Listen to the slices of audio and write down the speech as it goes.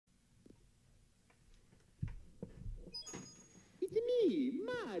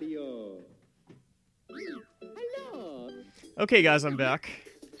Okay guys, I'm back.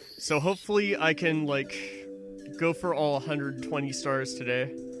 So hopefully I can, like, go for all 120 stars today.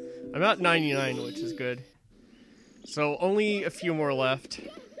 I'm at 99, which is good. So only a few more left.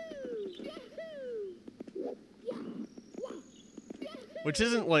 Which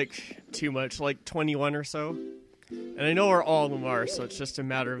isn't, like, too much, like 21 or so. And I know where all of them are, so it's just a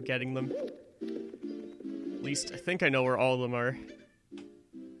matter of getting them. At least I think I know where all of them are.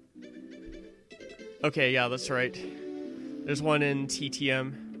 Okay, yeah, that's right. There's one in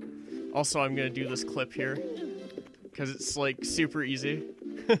TTM. Also, I'm gonna do this clip here, because it's, like, super easy.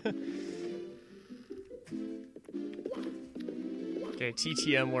 Okay,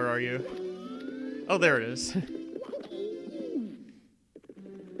 TTM, where are you? Oh, there it is.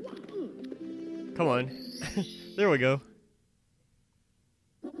 Come on. There we go.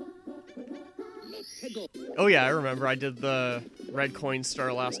 Oh yeah, I remember. I did the red coin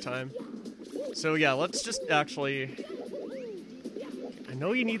star last time. So yeah, let's just actually... I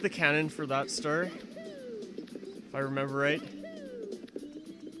know you need the cannon for that star, if I remember right.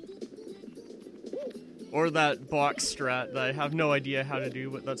 Or that box strat that I have no idea how to do,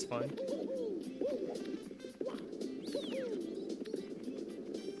 but that's fine.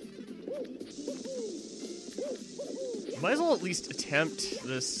 Might as well at least attempt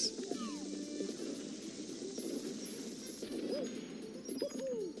this.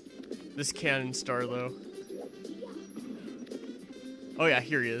 This cannon star, though. Oh yeah,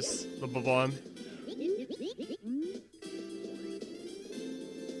 here he is. The bomb.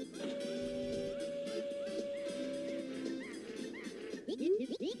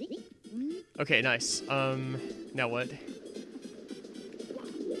 Okay, nice. Now what?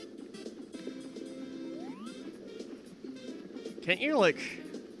 Can't you, like...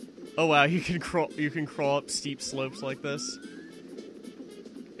 Oh wow, you can crawl up steep slopes like this.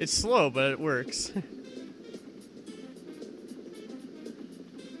 It's slow, but it works.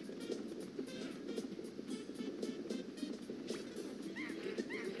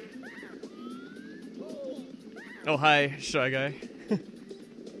 Oh, hi, Shy Guy.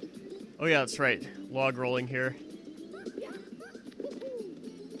 Oh yeah, that's right. Log rolling here.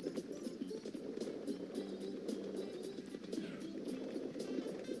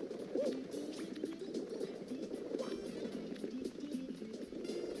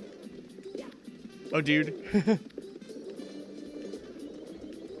 Oh, dude. Yeah,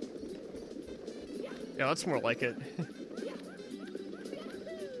 that's more like it.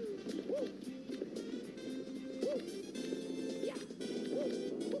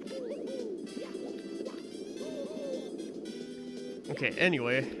 Okay,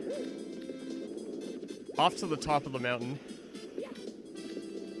 anyway. Off to the top of the mountain.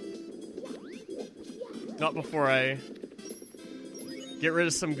 Not before I get rid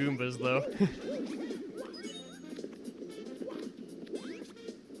of some Goombas, though.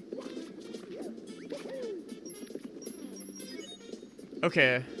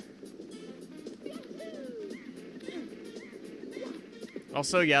 Okay.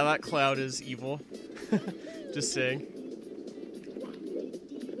 Also, yeah, that cloud is evil. Just saying.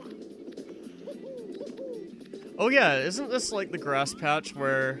 Oh yeah, isn't this like the grass patch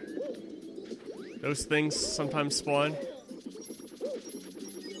where those things sometimes spawn?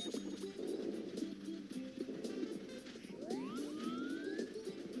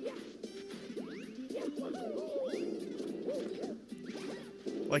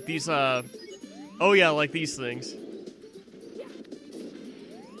 Like these, oh yeah, like these things.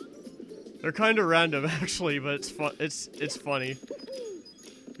 They're kind of random, actually, but it's funny.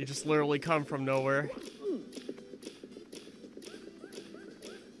 You just literally come from nowhere.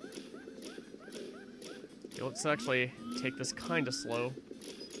 Okay, let's actually take this kind of slow.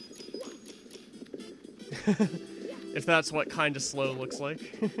 If that's what kind of slow looks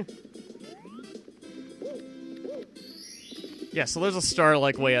like. Yeah, so there's a star,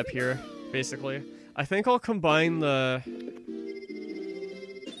 like, way up here, basically. I think I'll combine the...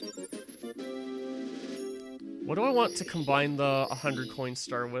 What do I want to combine the 100 coin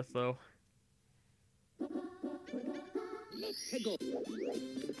star with, though?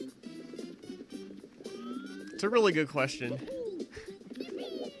 It's a really good question.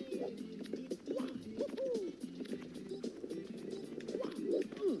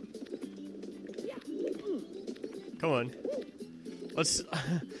 Come on. Let's...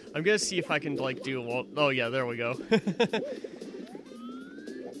 I'm gonna see if I can, like, do a wall... Oh, yeah, there we go.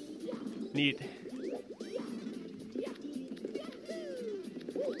 Neat.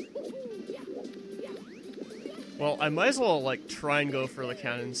 Well, I might as well, like, try and go for the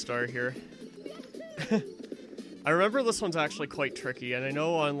cannon star here. I remember this one's actually quite tricky, and I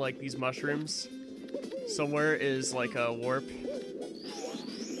know on, like, these mushrooms, somewhere is, like, a warp.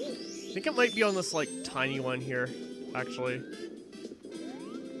 I think it might be on this, like, tiny one here, actually.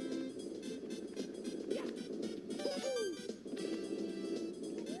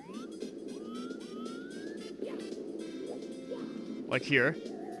 Like here.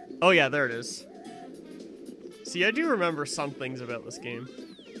 Oh yeah, there it is. See, I do remember some things about this game.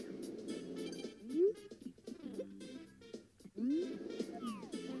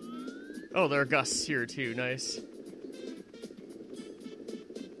 Oh, there are gusts here too, nice.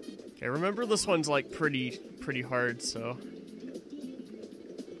 Okay, remember this one's like pretty hard, so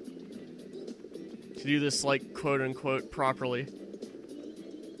to do this like quote unquote properly.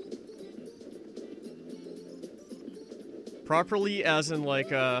 Properly as in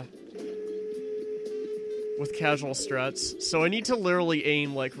like with casual strats. So I need to literally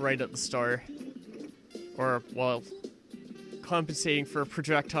aim like right at the star. Or, well, compensating for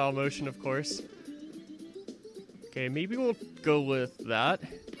projectile motion, of course. Okay, maybe we'll go with that.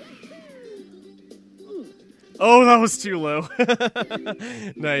 Oh, that was too low.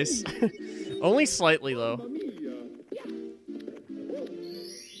 Nice. Only slightly, though.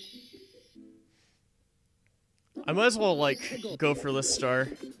 I might as well, like, go for this star.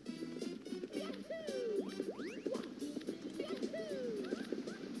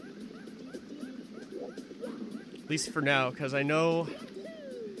 At least for now, because I know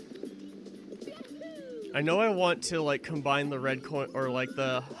I want to, like, combine the red coin, or, like,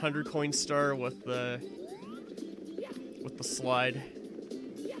 the 100 coin star with the slide.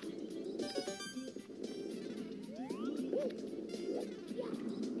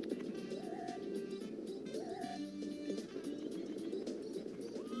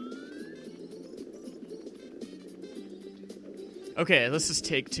 Okay, this is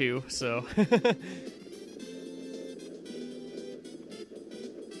take 2, so...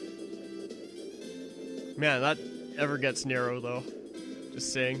 Man, that ever gets narrow, though.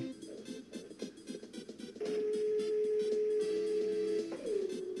 Just saying.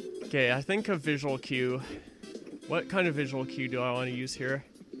 Okay, I think a visual cue. What kind of visual cue do I want to use here?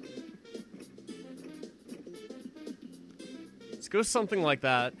 Let's go something like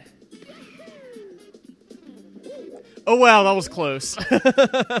that. Oh wow, that was close.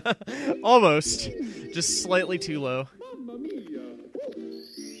 Almost. Just slightly too low.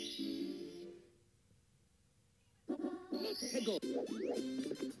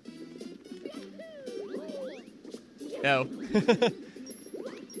 Oh.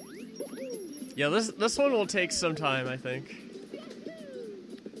 Yeah, this one will take some time, I think.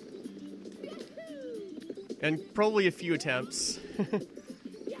 And probably a few attempts.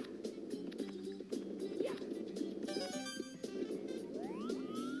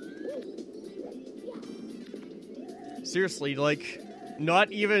 Seriously, like,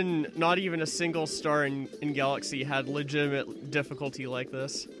 not even a single star in Galaxy had legitimate difficulty like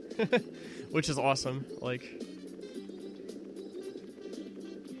this. Which is awesome, like...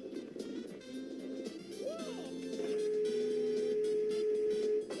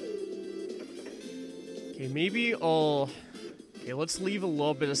 Okay, maybe I'll... Okay, let's leave a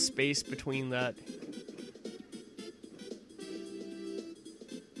little bit of space between that.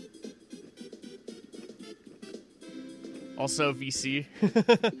 Also VC.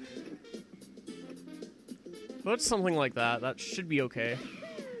 But something like that. That should be okay.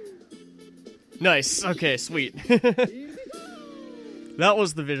 Nice. Okay, sweet. That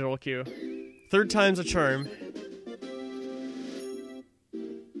was the visual cue. Third time's a charm.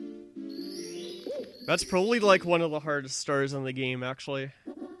 That's probably like one of the hardest stars in the game, actually.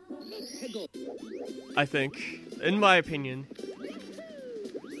 I think. In my opinion.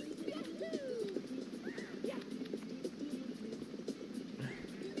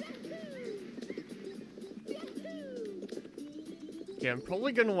 Okay, I'm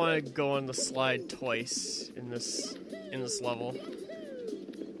probably gonna want to go on the slide twice in this level.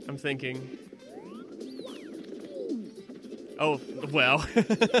 I'm thinking. Oh, wow.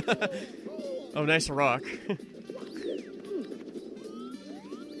 Oh, nice rock.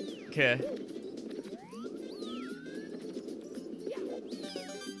 Okay.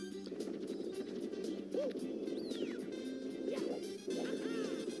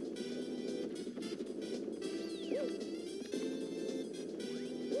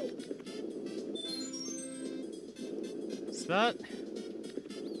 Is that...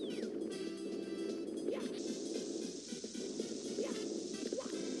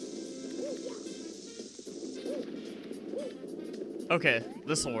 Okay,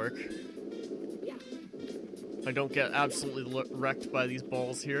 this'll work. If I don't get absolutely wrecked by these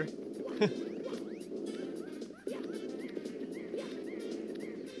balls here.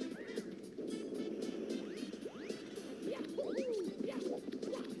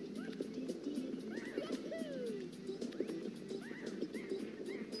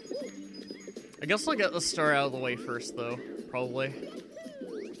 I guess I'll get the star out of the way first, though, probably.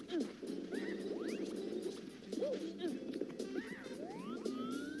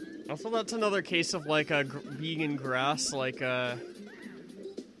 Also, that's another case of, like, being in grass, like,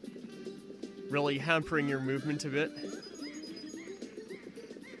 really hampering your movement a bit.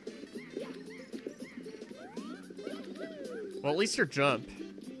 Well, at least your jump.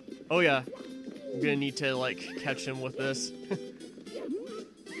 Oh, yeah. I'm gonna need to, like, catch him with this.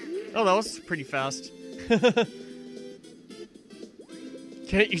 Oh, that was pretty fast.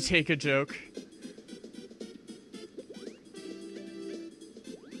 Can't you take a joke?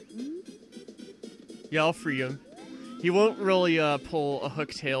 Yeah, I'll free him. He won't really pull a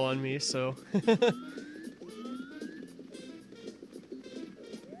hook tail on me, so...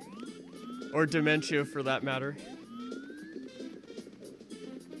 Or dementia, for that matter.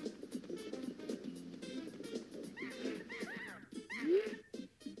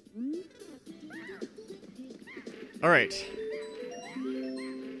 Alright.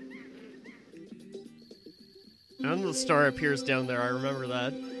 And the star appears down there, I remember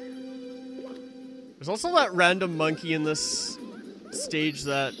that. There's also that random monkey in this stage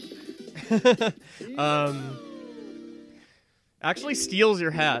that actually steals your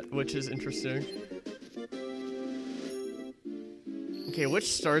hat, which is interesting. Okay,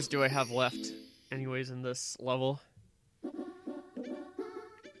 which stars do I have left anyways in this level?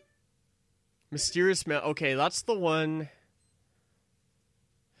 Mysterious Man. Okay, that's the one.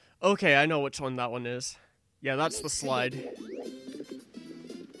 Okay, I know which one that one is. Yeah, that's the slide.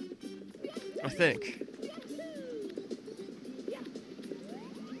 I think.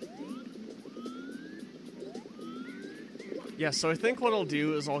 Yeah, so I think what I'll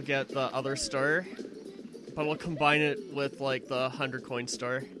do is I'll get the other star, but I'll combine it with, like, the 100 coin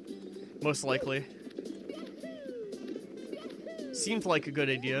star. Most likely. Seems like a good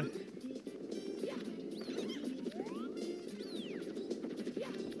idea.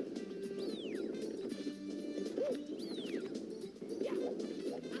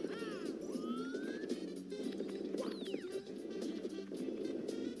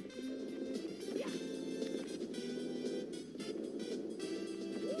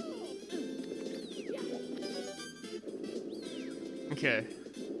 Okay.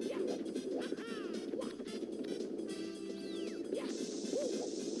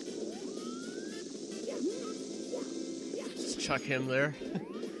 Just chuck him there.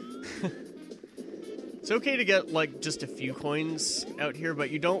 It's okay to get, like, just a few coins out here,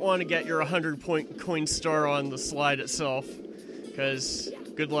 but you don't want to get your 100 coin star on the slide itself, because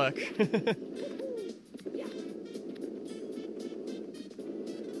good luck.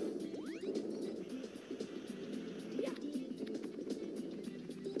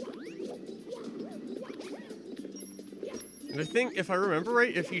 I think, if I remember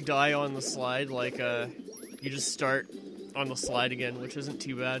right, if you die on the slide, like, you just start on the slide again, which isn't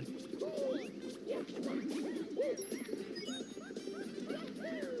too bad.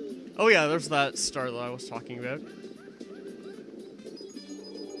 Oh yeah, there's that star that I was talking about.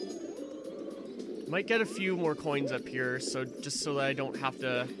 Might get a few more coins up here, so just so that I don't have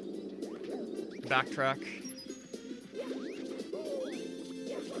to backtrack.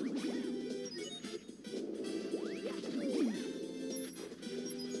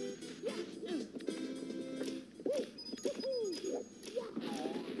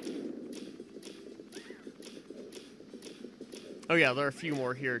 Oh yeah, there are a few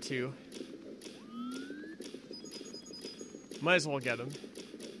more here too. Might as well get them.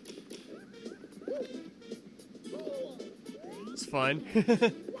 It's fine.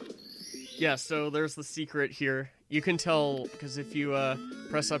 Yeah, so there's the secret here. You can tell, because if you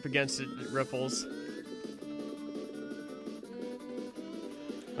press up against it, it ripples.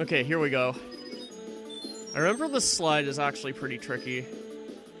 Okay, here we go. I remember this slide is actually pretty tricky.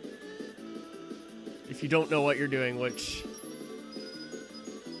 If you don't know what you're doing, which...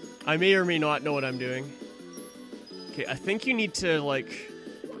 I may or may not know what I'm doing. Okay, I think you need to, like...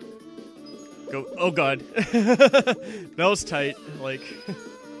 Go... Oh god. That was tight, like...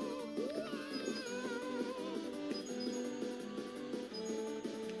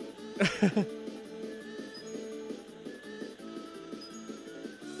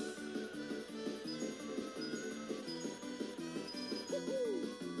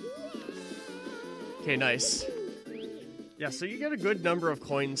 Okay, nice. Yeah, so you get a good number of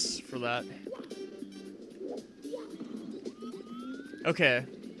coins for that. Okay,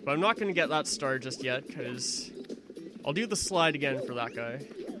 but I'm not going to get that star just yet, because I'll do the slide again for that guy.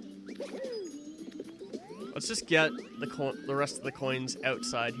 Let's just get the rest of the coins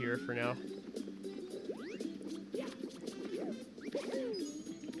outside here for now.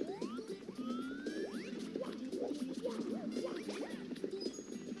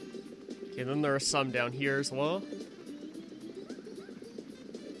 Okay, then there are some down here as well.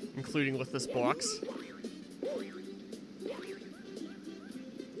 Including with this box.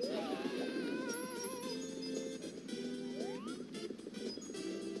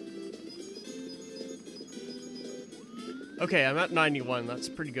 Okay, I'm at 91, that's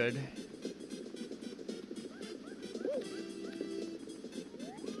pretty good.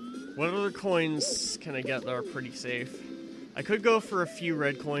 What other coins can I get that are pretty safe? I could go for a few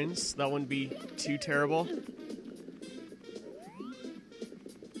red coins, that wouldn't be too terrible.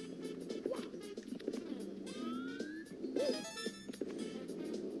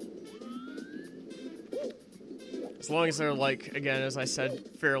 As long as they're, like, again, as I said,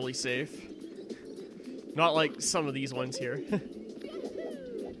 fairly safe. Not like some of these ones here.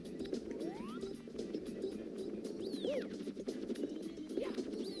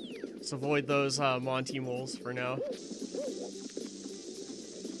 Let's avoid those Monty moles for now.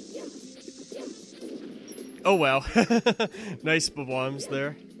 Oh wow. Nice bombs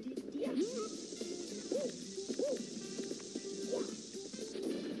there.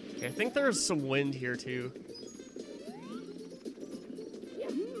 Okay, I think there's some wind here too.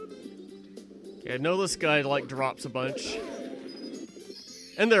 Okay, I know this guy like drops a bunch.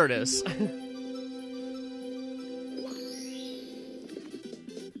 And there it is.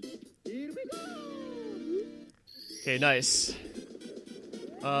 Okay, nice.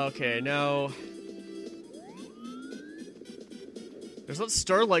 Okay, now... There's that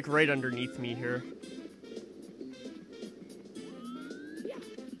star, like, right underneath me here.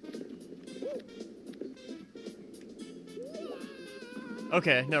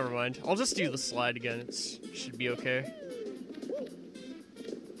 Okay, never mind. I'll just do the slide again. It should be okay.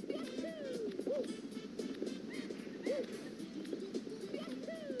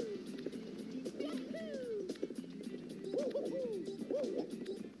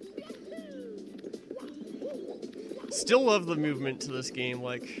 Still love the movement to this game,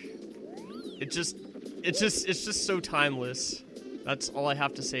 like, it's just so timeless. That's all I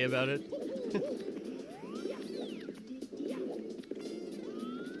have to say about it.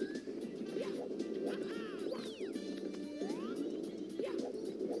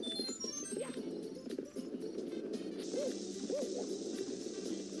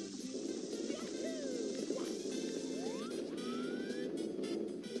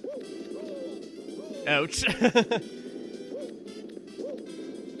 Ouch.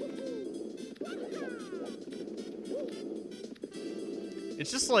 It's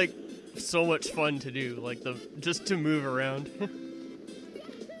just like so much fun to do, like just to move around.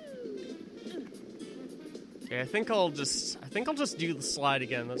 Okay, I think I'll just do the slide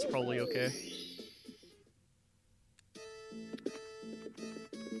again. That's probably okay.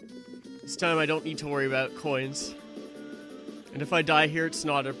 This time I don't need to worry about coins. And if I die here, it's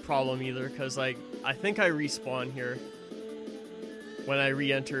not a problem either, because I think I respawn here when I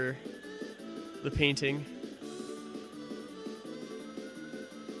re-enter the painting.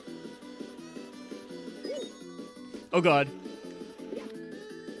 Oh god.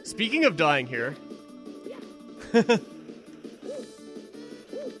 Speaking of dying here.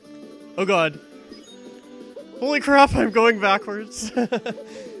 Oh god. Holy crap, I'm going backwards.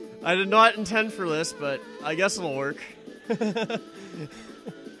 I did not intend for this, but I guess it'll work.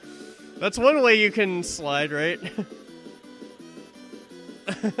 That's one way you can slide, right?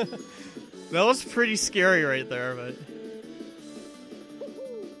 That was pretty scary right there, but...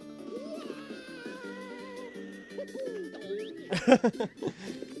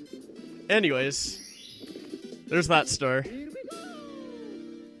 Anyways, there's that star.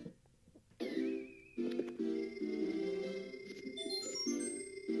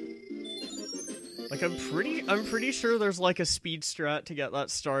 Like, I'm pretty sure there's like a speed strat to get that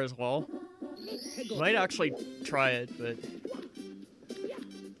star as well. Might actually try it, but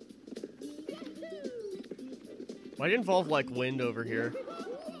might involve like wind over here.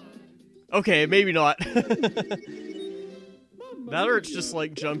 Okay, maybe not. That or it's just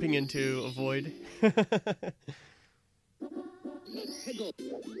like jumping into a void.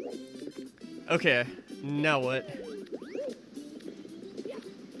 Okay, now what?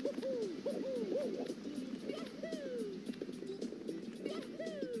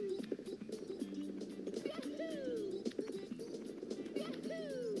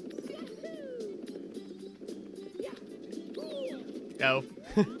 Oh.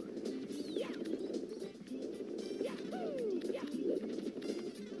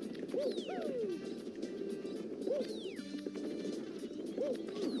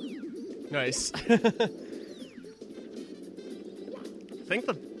 Nice. I think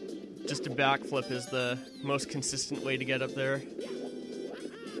just a backflip is the most consistent way to get up there.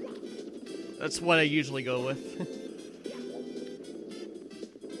 That's what I usually go with.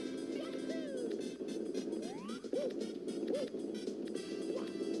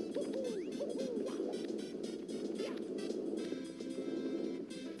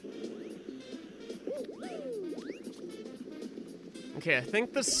 Okay, I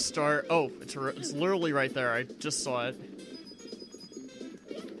think the star... Oh, it's literally right there. I just saw it.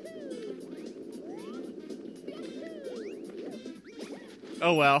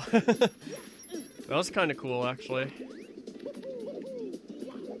 Oh, wow. That was kind of cool, actually.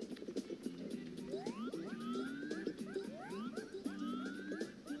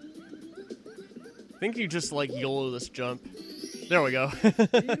 I think you just, like, YOLO this jump. There we go.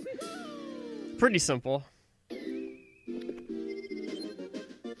 Pretty simple.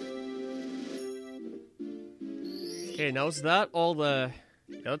 Okay, now is that all the...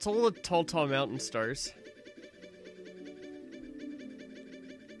 Yeah, that's all the Tall Mountain stars.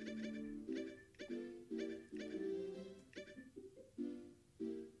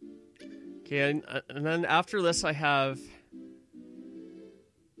 Okay, and then after this I have...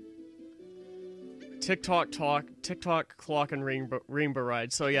 Tick Tock Clock and Rainbow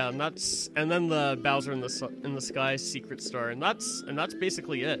Ride. So yeah, and then the Bowser in the Sky Secret Star, and that's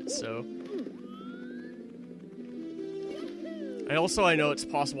basically it. So I know it's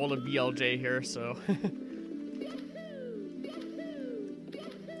possible to BLJ here. So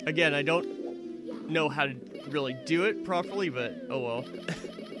again, I don't know how to really do it properly, but oh well.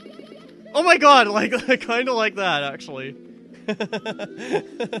 Oh my god, like kind of like that actually.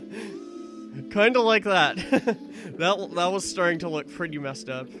 Kind of like that. that was starting to look pretty messed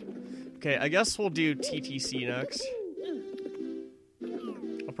up. Okay, I guess we'll do TTC next.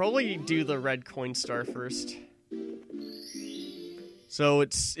 I'll probably do the red coin star first. So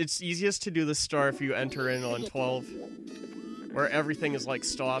it's easiest to do the star if you enter in on 12, where everything is like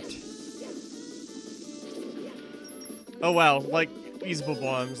stopped. Oh wow, like these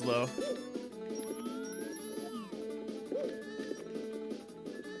bombs though.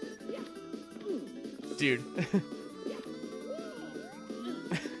 Dude.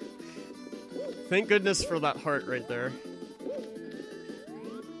 Thank goodness for that heart right there.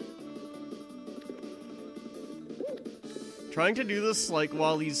 Trying to do this, like,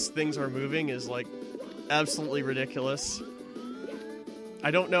 while these things are moving is, like, absolutely ridiculous.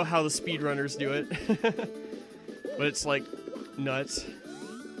 I don't know how the speedrunners do it. But it's, like, nuts.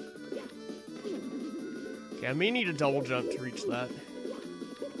 Okay, I may need a double jump to reach that.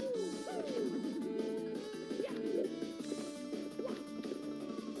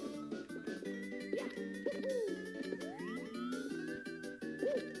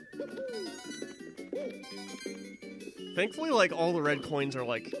 Thankfully, like, all the red coins are,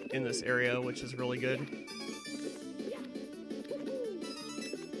 like, in this area, which is really good.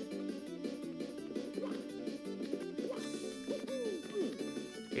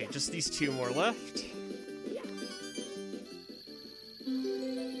 Okay, just these two more left.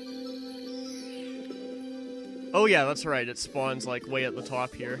 Oh yeah, that's right, it spawns, like, way at the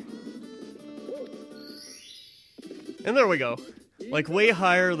top here. And there we go. Like, way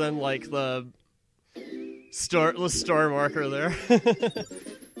higher than, like, the star marker there.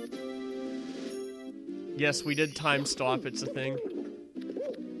 Yes, we did time stop, it's a thing.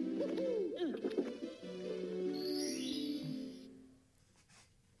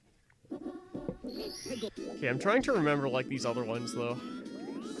 Okay, I'm trying to remember, like, these other ones, though.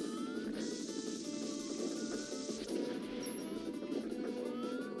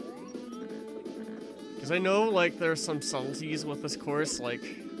 Because I know, like, there's some subtleties with this course, like...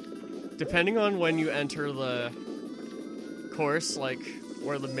 Depending on when you enter the course, like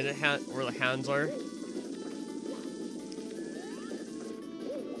where the where the hands are.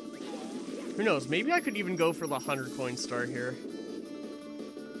 Who knows? Maybe I could even go for the 100 coin star here.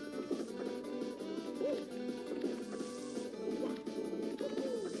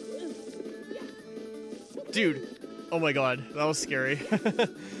 Dude, oh my god, that was scary.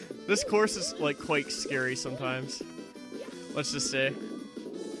 This course is like quite scary sometimes. Let's just say.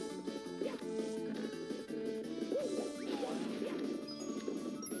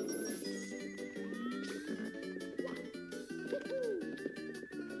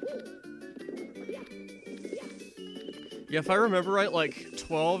 Yeah, if I remember right, like,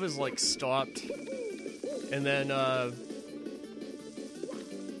 12 is, like, stopped. And then,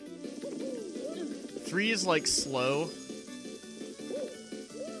 3 is, like, slow.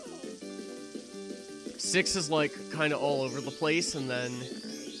 6 is, like, kind of all over the place, and then...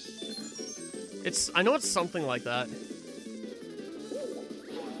 I know it's something like that.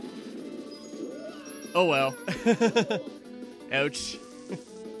 Oh, well. Ouch.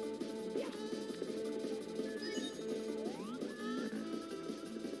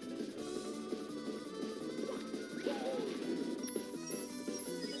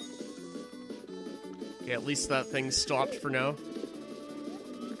 Okay, at least that thing stopped for now.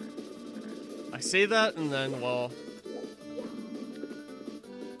 I say that and then, well...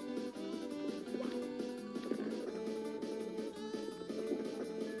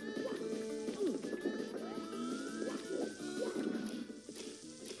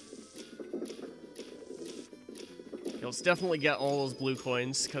 Okay, let's definitely get all those blue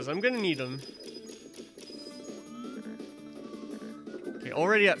coins, because I'm gonna need them. Okay,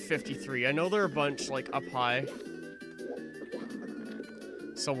 already at 53. I know there are a bunch, like, up high.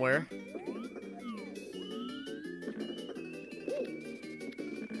 Somewhere.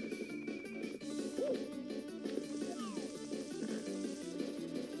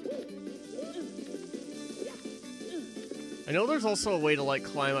 I know there's also a way to, like,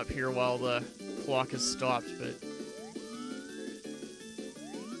 climb up here while the clock is stopped, but...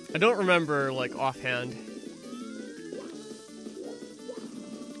 I don't remember, like, offhand.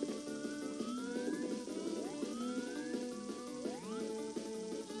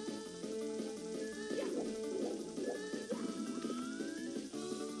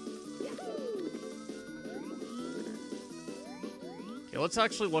 Okay, let's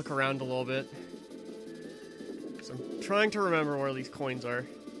actually look around a little bit. So I'm trying to remember where these coins are.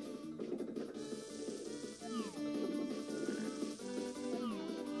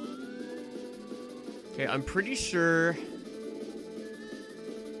 Okay, I'm pretty sure...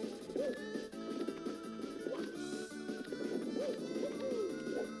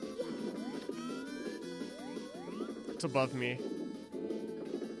 It's above me.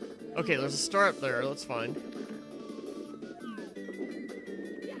 Okay, there's a star up there, that's fine.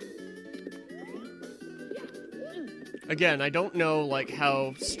 Again, I don't know, like,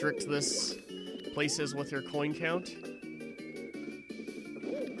 how strict this place is with your coin count.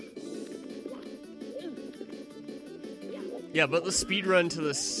 Yeah, but the speedrun to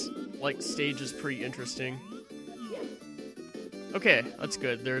this, like, stage is pretty interesting. Okay, that's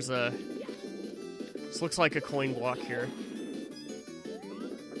good. There's a... This looks like a coin block here.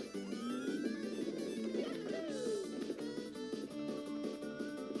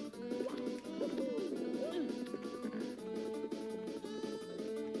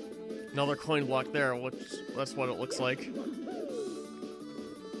 Another coin block there, which that's what it looks like.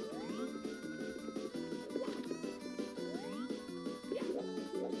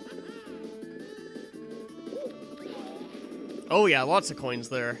 Oh yeah, lots of coins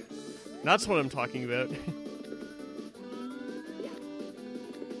there. That's what I'm talking about.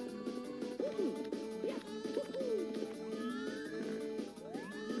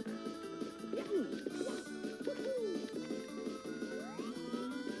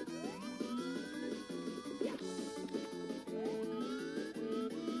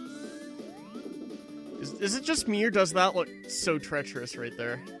 Is it just me, or does that look so treacherous right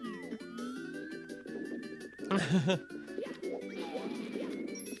there?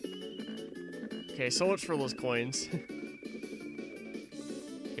 Okay, so much for those coins.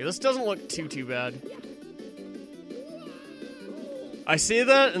 Okay, this doesn't look too bad. I say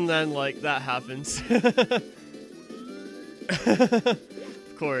that, and then, like, that happens. Of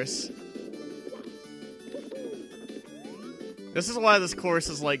course. This is why this course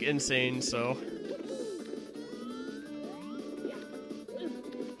is, like, insane, so...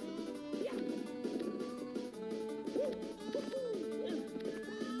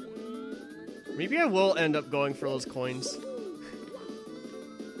 Maybe I will end up going for those coins.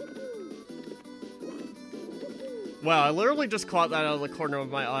 Wow, I literally just caught that out of the corner of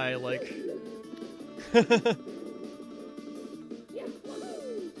my eye, like...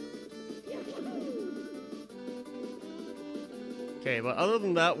 Okay, but other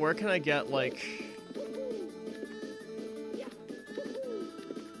than that, where can I get, like...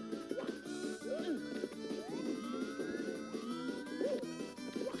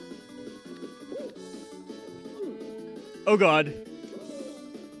 Oh god.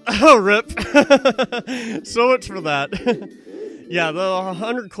 Oh, rip. So much for that. Yeah, the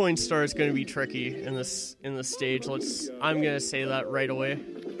 100 coin star is going to be tricky in this stage. I'm going to say that right away.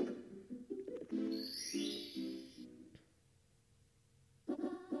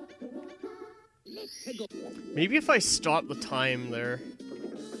 Maybe if I stop the time there.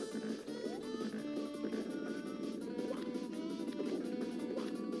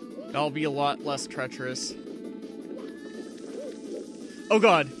 That'll be a lot less treacherous. Oh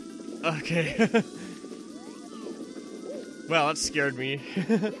god. Okay. Wow, that scared me.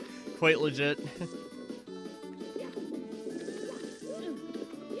 Quite legit.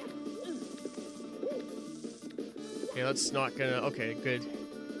 Okay, that's not gonna... Okay, good.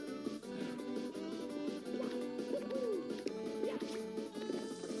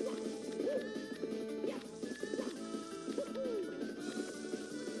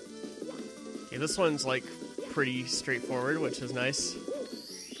 this one's like pretty straightforward, which is nice.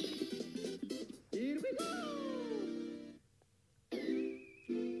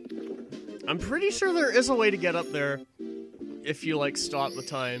 I'm pretty sure there is a way to get up there if you like stop the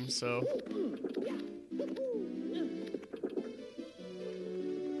time, so.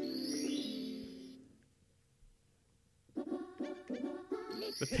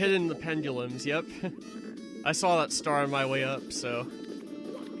 The pit and the pendulums, yep. I saw that star on my way up, so.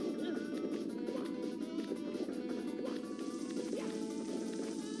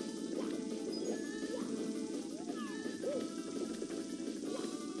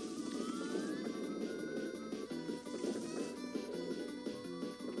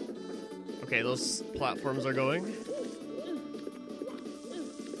 Okay, those platforms are going.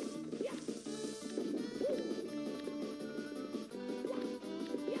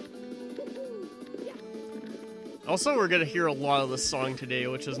 Also, we're gonna hear a lot of this song today,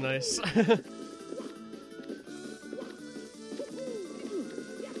 which is nice.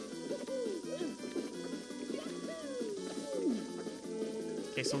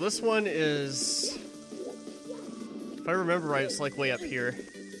 Okay, so this one is... If I remember right, it's like way up here.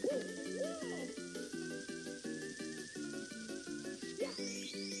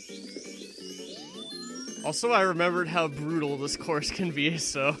 Also, I remembered how brutal this course can be,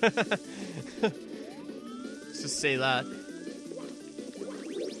 so... Let's just say that.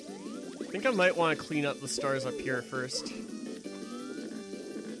 I think I might want to clean up the stars up here first.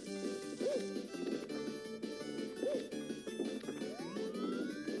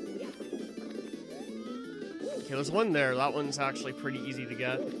 Okay, there's one there. That one's actually pretty easy to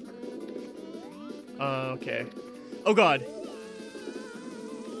get. Okay. Oh god!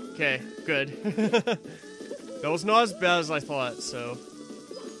 Okay, good. That was not as bad as I thought, so...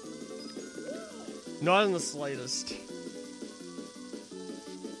 Not in the slightest.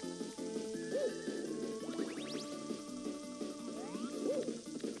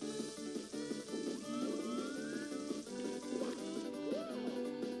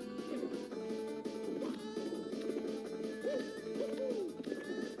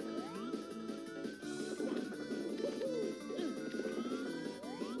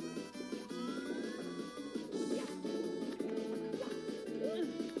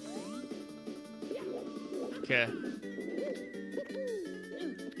 Okay.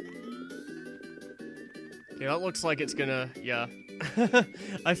 Okay, that looks like it's gonna... yeah.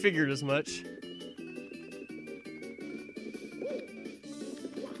 I figured as much.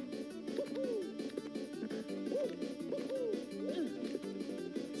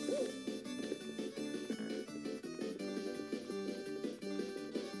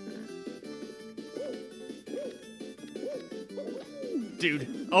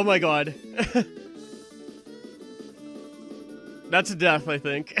 Dude, oh my god. That's a death, I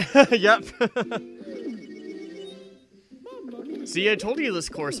think. Yep. See, I told you this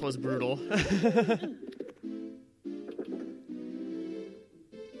course was brutal.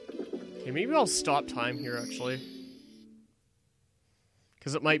 Okay, maybe I'll stop time here, actually.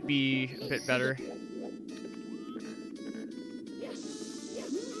 Because it might be a bit better.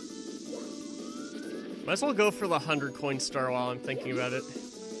 Might as well go for the 100 coin star while I'm thinking about it.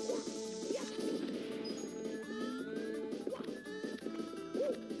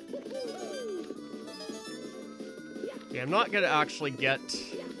 I'm not gonna actually get...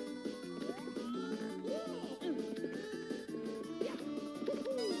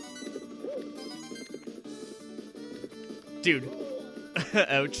 Dude.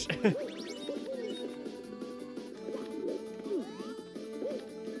 Ouch.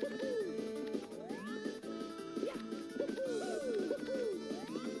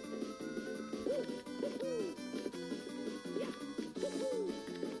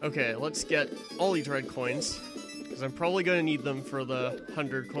 Okay, let's get all these red coins. I'm probably going to need them for the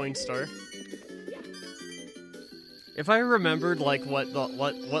 100 coin star. If I remembered like what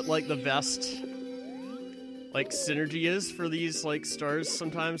like the best like synergy is for these like stars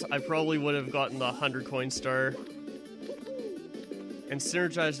sometimes, I probably would have gotten the 100 coin star and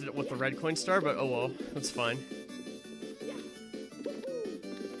synergized it with the red coin star, but oh well, that's fine.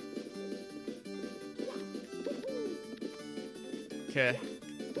 Okay,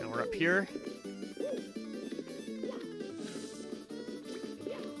 now we're up here.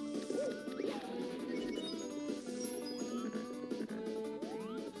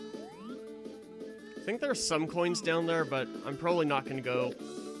 I think there's some coins down there, but I'm probably not going to go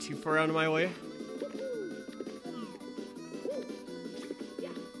too far out of my way.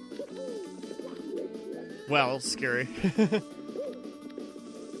 Well, scary.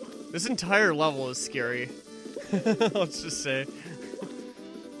 This entire level is scary. Let's just say.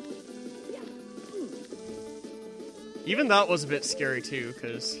 Even that was a bit scary too,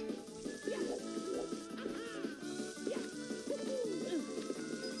 because...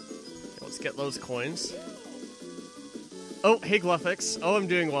 Let's get those coins. Oh, hey Glyphix. Oh, I'm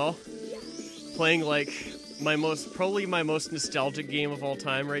doing well. Playing like probably my most nostalgic game of all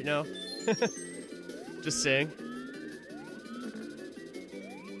time right now. Just saying.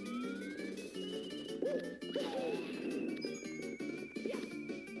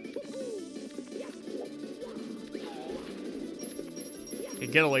 Okay,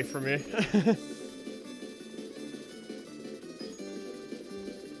 get away from me.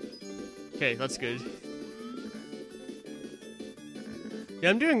 Okay, that's good. Yeah,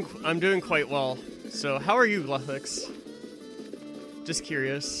 I'm doing quite well. So, how are you, Glyphix? Just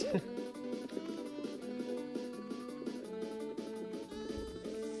curious.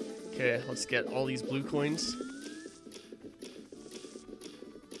 Okay, let's get all these blue coins.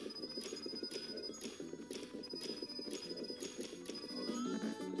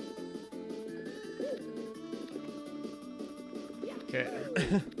 Okay.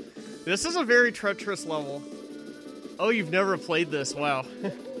 This is a very treacherous level. Oh, you've never played this? Wow.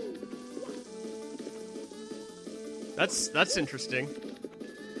 That's interesting.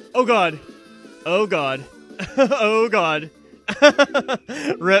 Oh god. Oh god. Oh god.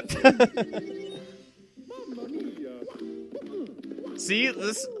 Rip. See,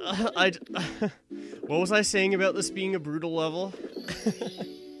 this what was I saying about this being a brutal level?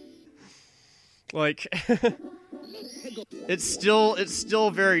 Like it's still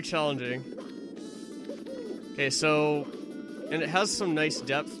very challenging. Okay, so and it has some nice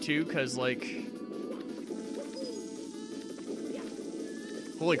depth too, cuz like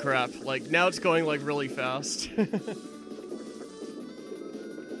holy crap, like now it's going like really fast. You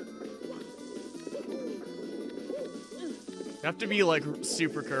have to be like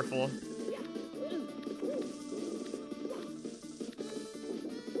super careful.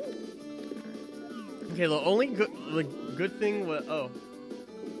 Okay, the only good thing was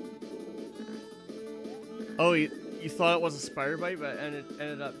oh, you thought it was a spider bite, but it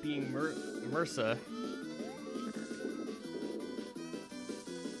ended up being MRSA.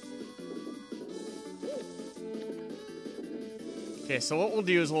 Okay, so what we'll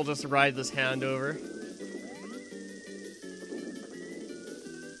do is we'll just ride this hand over.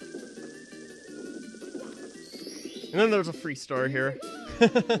 And then there's a free star here.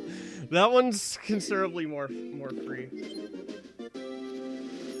 That one's considerably more free.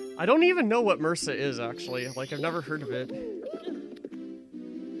 I don't even know what MRSA is, actually. Like, I've never heard of it.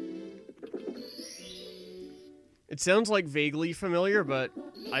 It sounds like vaguely familiar, but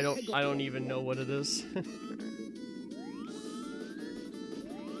I don't even know what it is.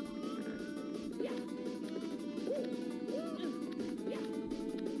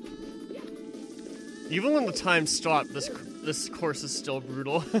 Even when the time stopped, this course is still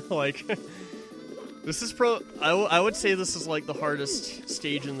brutal. Like, this is I would say this is like the hardest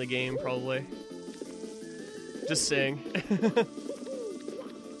stage in the game, probably. Just saying.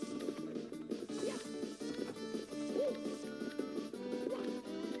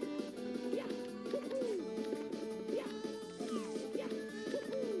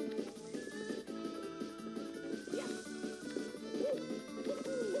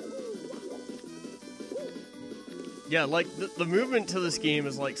 Yeah, like, the movement to this game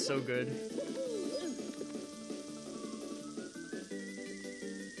is, like, so good.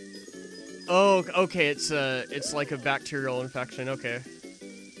 Oh, okay, it's like a bacterial infection, okay.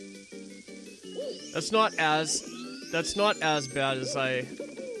 That's not as bad as a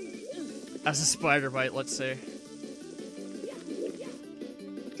spider bite, let's say.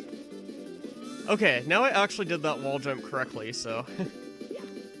 Okay, now I actually did that wall jump correctly, so...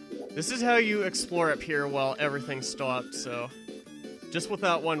 This is how you explore up here while everything stopped, so... Just with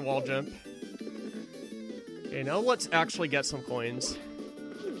that one wall jump. Okay, now let's actually get some coins.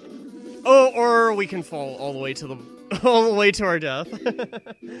 Oh, or we can fall all the way to all the way to our death.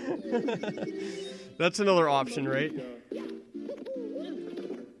 That's another option, right?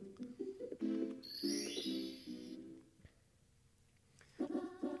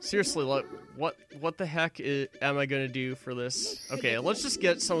 Seriously, what the heck am I gonna do for this? Okay, let's just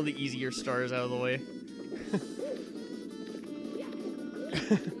get some of the easier stars out of the way.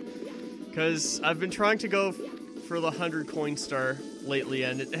 Because I've been trying to go for the 100 coin star lately,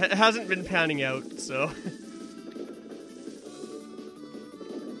 and it hasn't been panning out, so...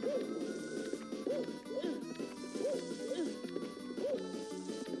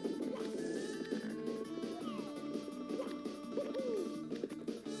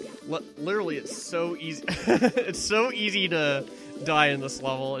 Literally, it's so easy. It's so easy to die in this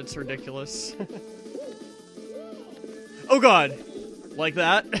level. It's ridiculous. Oh god! Like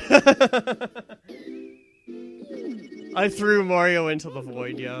that? I threw Mario into the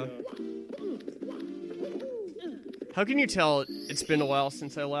void, yeah. How can you tell it's been a while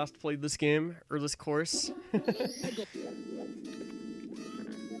since I last played this game, or this course?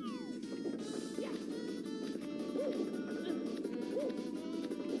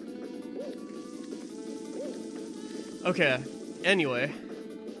 Okay, anyway.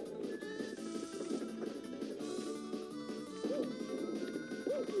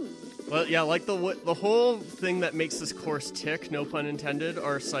 Well, yeah, like the whole thing that makes this course tick, no pun intended,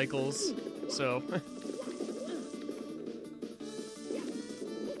 are cycles, so...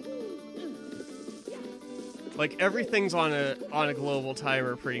 Like, everything's on a global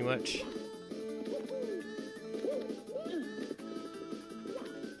timer, pretty much.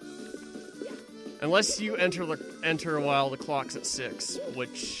 Unless you enter while the clock's at 6,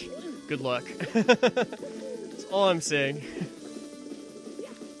 which, good luck. That's all I'm saying.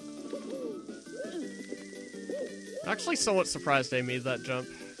 I'm actually somewhat surprised I made that jump.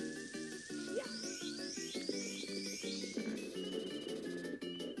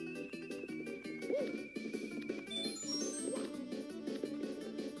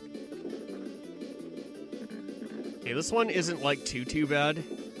 Okay, this one isn't like too bad.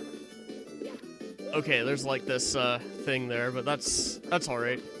 Okay, there's like this thing there, but that's all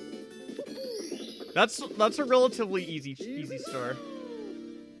right. That's a relatively easy star.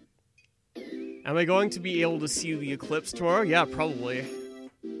 Am I going to be able to see the eclipse tomorrow? Yeah, probably.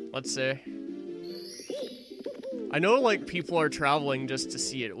 Let's say. I know like people are traveling just to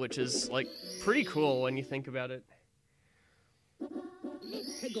see it, which is like pretty cool when you think about it.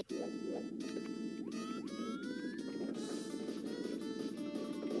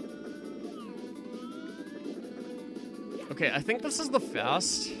 Okay, I think this is the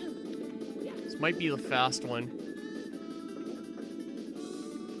fast. This might be the fast one.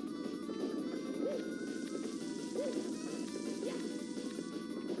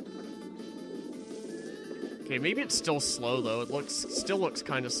 Okay, maybe it's still slow though. It still looks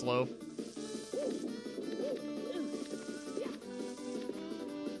kind of slow.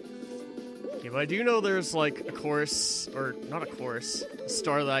 Okay, but I do know there's like a course, or not a course, a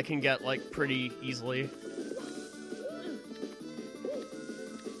star that I can get like pretty easily.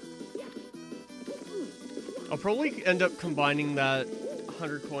 I'll probably end up combining that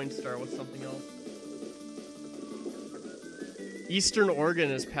 100 coin star with something else. Eastern Oregon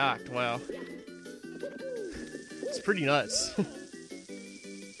is packed, wow. It's pretty nuts.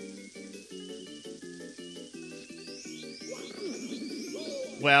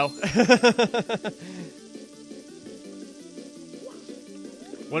 Wow.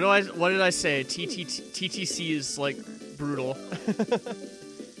 What did I say? TTC is like brutal.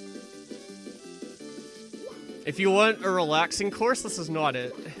 If you want a relaxing course, this is not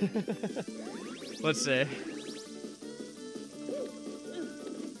it. Let's say.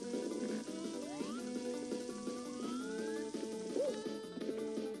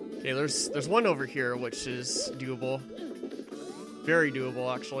 Okay, there's one over here which is doable. Very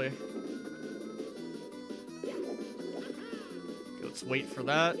doable, actually. Okay, let's wait for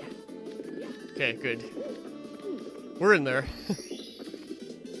that. Okay, good. We're in there.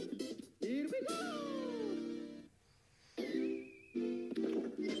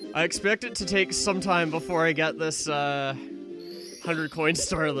 I expect it to take some time before I get this 100 coin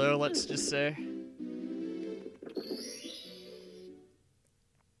star, though, let's just say.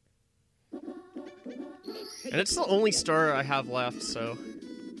 And it's the only star I have left, so...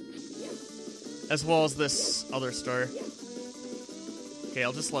 As well as this other star. Okay,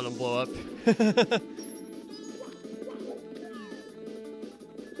 I'll just let him blow up.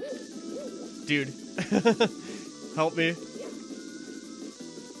 Dude. Help me.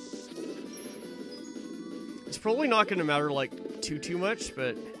 It's probably not going to matter, like, too much,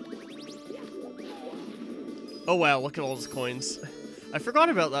 but... Oh wow, look at all those coins. I forgot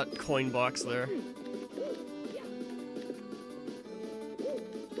about that coin box there.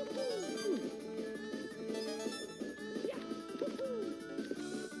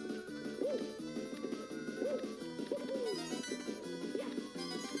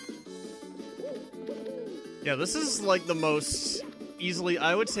 Yeah, this is like the most easily,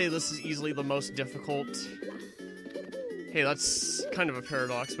 I would say this is easily the most difficult. Hey, that's kind of a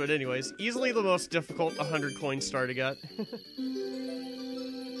paradox, but anyways, easily the most difficult 100 coin star to get.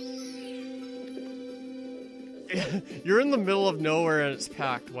 You're in the middle of nowhere and it's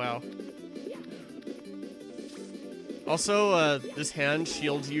packed, wow. Also, this hand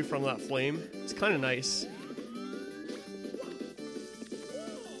shields you from that flame. It's kind of nice.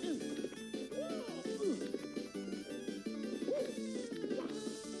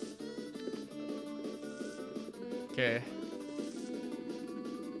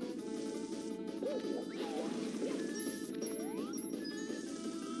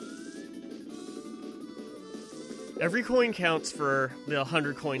 Every coin counts for the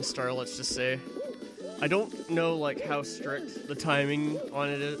 100 coin star, let's just say. I don't know, like, how strict the timing on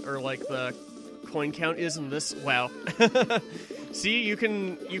it is, or, like, the coin count is in this. Wow. See, you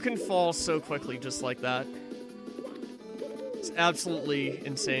can fall so quickly just like that. It's absolutely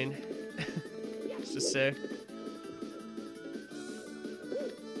insane. Let's just say.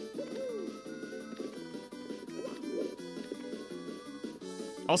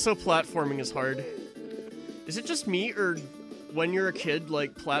 Also, platforming is hard. Is it just me, or when you're a kid,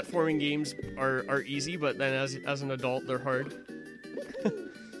 like, platforming games are easy, but then as an adult, they're hard?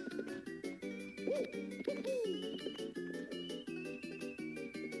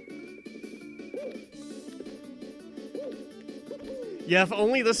 Yeah, if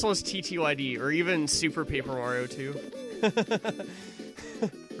only this was TTYD, or even Super Paper Mario 2.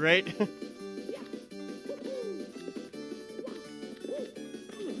 Right?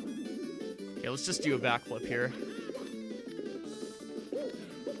 Okay, let's just do a backflip here.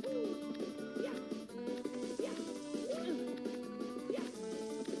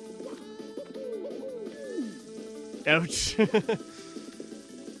 Ouch.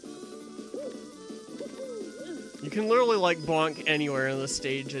 You can literally, like, bonk anywhere in this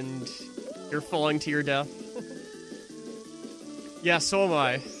stage and you're falling to your death. Yeah, so am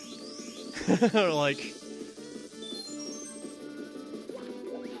I. Like...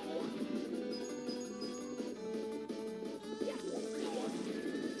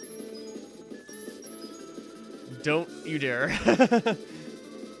 Don't you dare.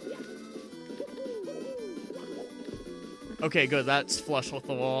 Okay, good, that's flush with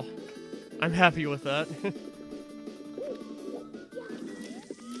the wall. I'm happy with that.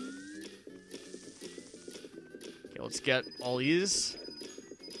 Okay, let's get all these.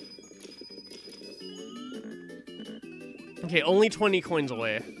 Okay, only 20 coins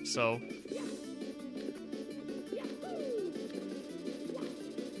away, so...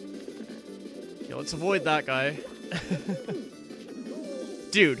 Okay, let's avoid that guy.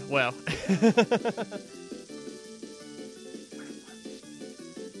 Dude, wow.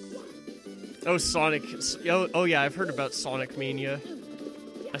 Oh, Sonic. Oh, yeah, I've heard about Sonic Mania.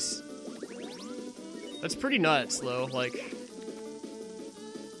 That's pretty nuts, though, like...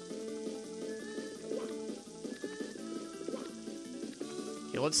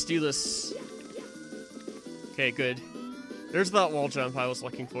 Okay, let's do this. Okay, good. There's that wall jump I was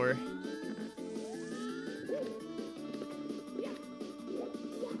looking for.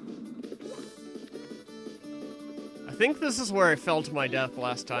 I think this is where I fell to my death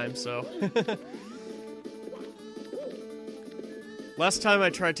last time, so... Last time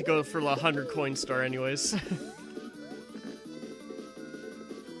I tried to go for the 100 coin star anyways.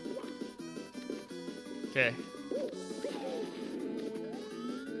 Okay.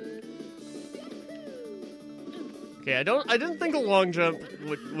 Okay, I didn't think a long jump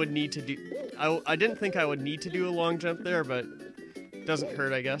would need to do... I didn't think I would need to do a long jump there, but... It doesn't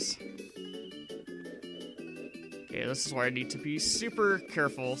hurt, I guess. Okay, this is where I need to be super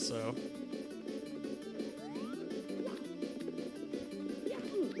careful, so...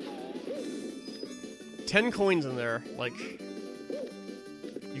 10 coins in there, like...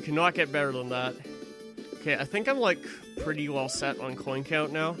 You cannot get better than that. Okay, I think I'm, like, pretty well set on coin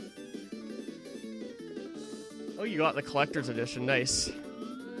count now. Oh, you got the collector's edition, nice.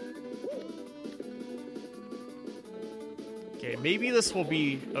 Okay, maybe this will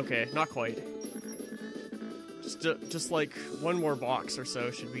be... Okay, not quite. Just like one more box or so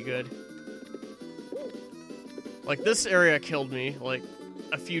should be good. Like, this area killed me, like,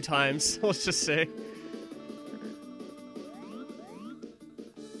 a few times, let's just say.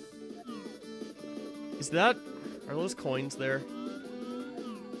 Is that... Are those coins there?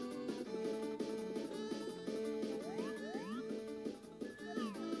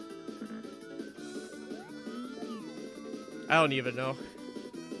 I don't even know.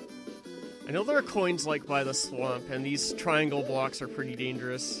 I know there are coins, like, by the swamp, and these triangle blocks are pretty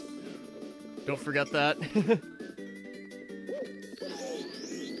dangerous. Don't forget that. Okay,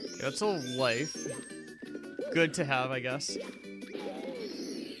 that's a life. Good to have, I guess.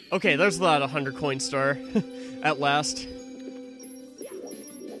 Okay, there's that 100 coin star. At last.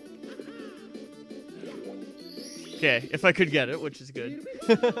 Okay, if I could get it, which is good.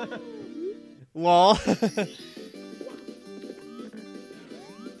 Lol.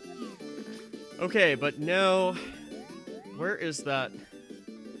 Okay, but now... Where is that?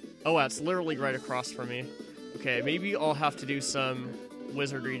 Oh, that's literally right across from me. Okay, maybe I'll have to do some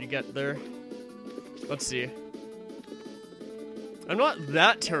wizardry to get there. Let's see. I'm not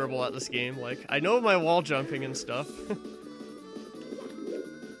that terrible at this game. Like, I know my wall jumping and stuff.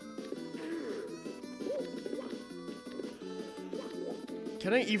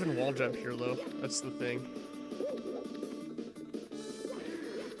 Can I even wall jump here, though? That's the thing.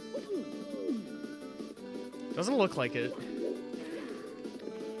 Doesn't look like it.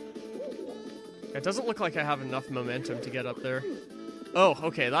 It doesn't look like I have enough momentum to get up there. Oh,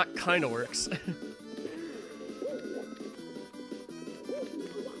 okay, that kind of works.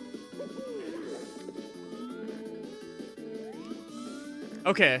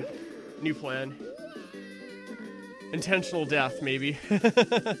 Okay, new plan. Intentional death, maybe.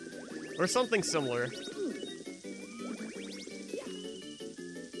 Or something similar.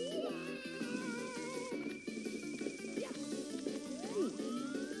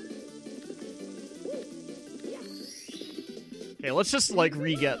 Okay, let's just, like,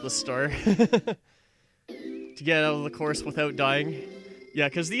 re-get the star. To get out of the course without dying. Yeah,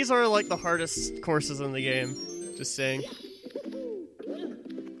 because these are, like, the hardest courses in the game. Just saying.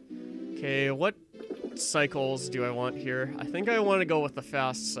 Okay, what cycles do I want here? I think I want to go with the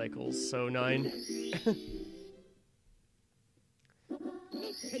fast cycles, so 9.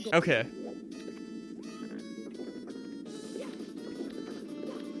 Okay.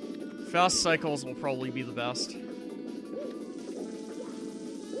 Fast cycles will probably be the best.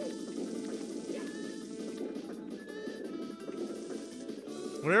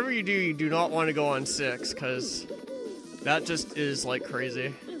 Whatever you do not want to go on 6, because that just is, like,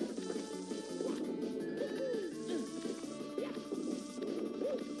 crazy.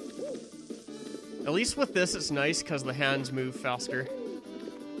 At least with this, it's nice, because the hands move faster.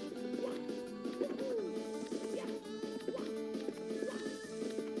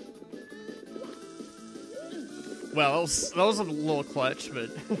 Well, that was a little clutch, but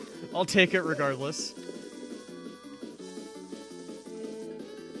I'll take it regardless.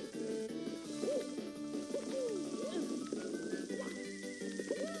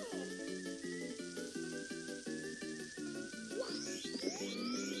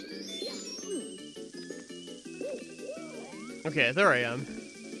 Okay, there I am.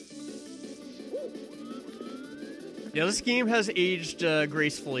 Yeah, this game has aged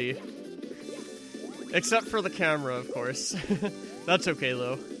gracefully. Except for the camera, of course. That's okay,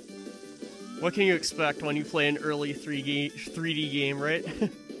 though. What can you expect when you play an early 3D game, right?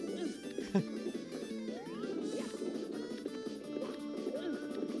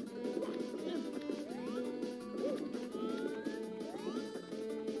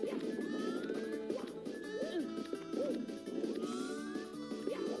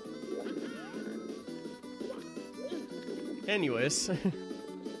 Anyways.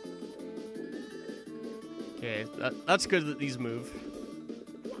 Okay, that's good that these move.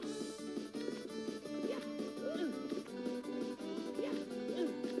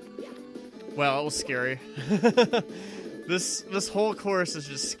 Wow, it was scary. This whole course is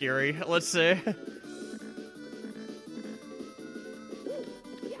just scary, let's say.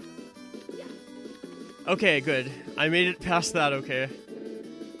 Okay, good. I made it past that okay.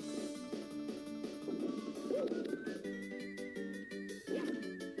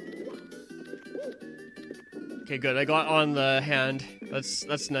 Okay, good. I got on the hand.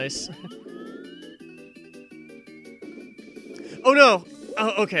 That's nice. Oh no!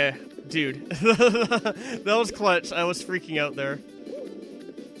 Oh, okay. Dude. That was clutch. I was freaking out there.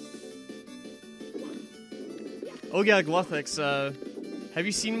 Oh yeah, Glothix, have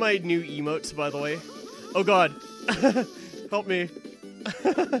you seen my new emotes, by the way? Oh god. Help me.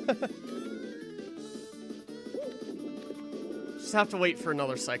 Just have to wait for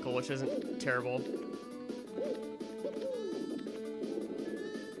another cycle, which isn't terrible.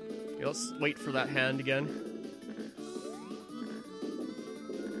 Okay, let's wait for that hand again.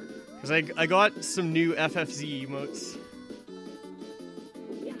 Because I got some new FFZ emotes.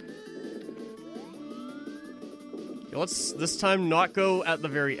 Okay, let's this time not go at the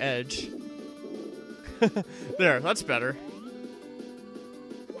very edge. There, that's better.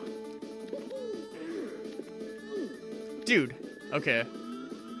 Dude, okay.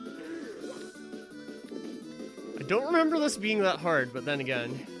 I don't remember this being that hard, but then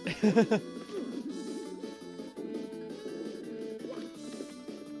again.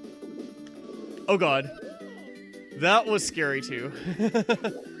 Oh god. That was scary too.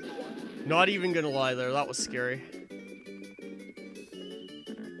 Not even gonna lie there, that was scary.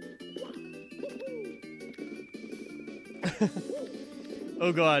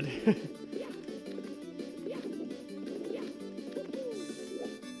 Oh god.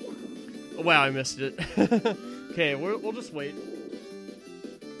 Oh, wow, I missed it. Okay, we'll just wait.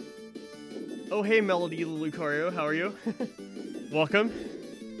 Oh hey Melody Lucario, how are you? Welcome.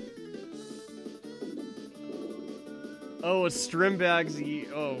 Oh, it's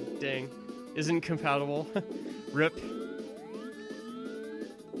Strimbagsy. Oh, dang. Isn't compatible. Rip.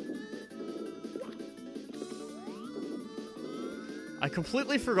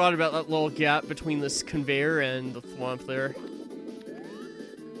 completely forgot about that little gap between this conveyor and the thwomp there.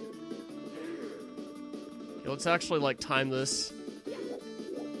 Okay, let's actually, like, time this.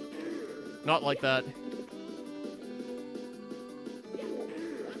 Not like that.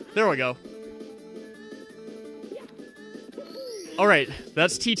 There we go. Alright,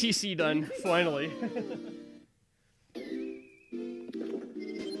 that's TTC done, finally.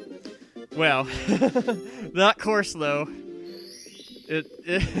 Wow. That course, though,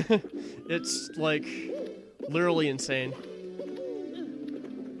 it's, like, literally insane.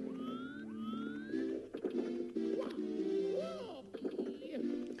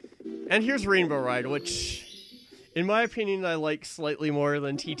 And here's Rainbow Ride, which, in my opinion, I like slightly more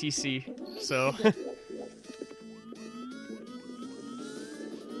than TTC, so...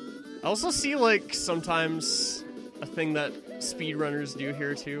 I also see, like, sometimes a thing that speedrunners do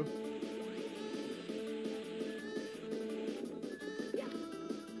here, too.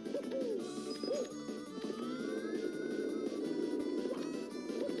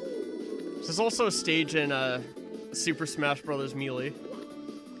 There's also a stage in Super Smash Bros. Melee.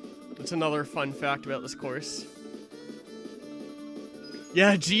 That's another fun fact about this course.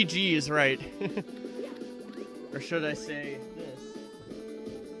 Yeah, GG is right. Or should I say this?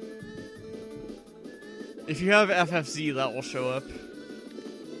 If you have FFZ, that will show up.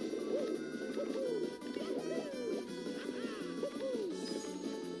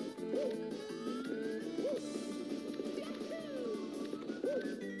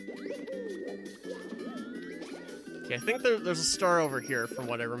 Okay, I think there's a star over here, from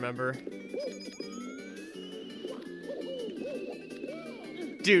what I remember.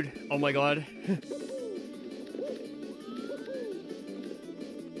 Dude, oh my god.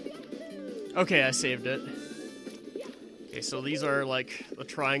 Okay, I saved it. Okay, so these are, like, the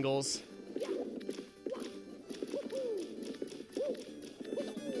triangles.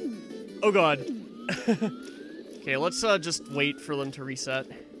 Oh god. Okay, let's just wait for them to reset.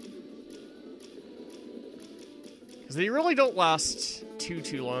 Because they really don't last too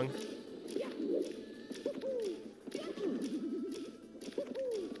long.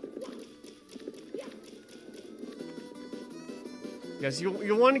 Guys,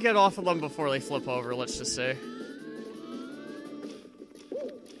 you want to get off of them before they flip over, let's just say.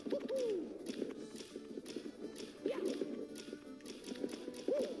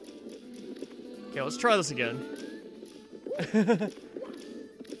 Okay, let's try this again.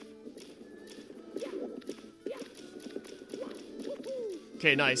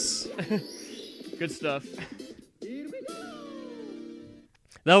 Okay, nice. Good stuff.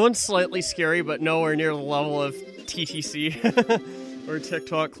 That one's slightly scary, but nowhere near the level of TTC. Or Tick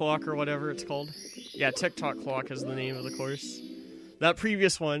Tock Clock, or whatever it's called. Yeah, Tick Tock Clock is the name of the course. That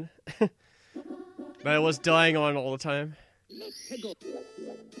previous one. That I was dying on all the time.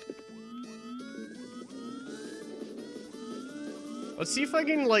 Let's see if I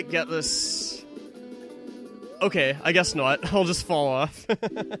can, like, get this... Okay, I guess not. I'll just fall off.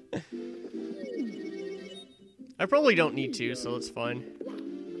 I probably don't need to, so it's fine.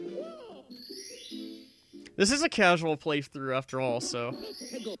 This is a casual playthrough after all, so...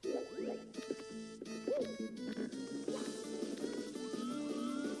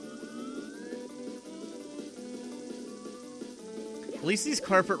 At least these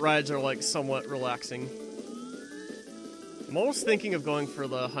carpet rides are, like, somewhat relaxing. I'm almost thinking of going for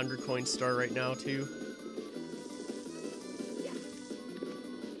the 100 coin star right now, too.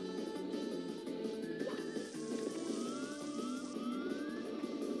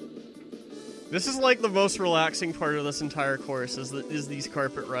 This is like the most relaxing part of this entire course, is these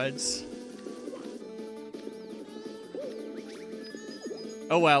carpet rides.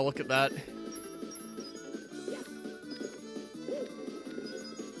 Oh wow, look at that.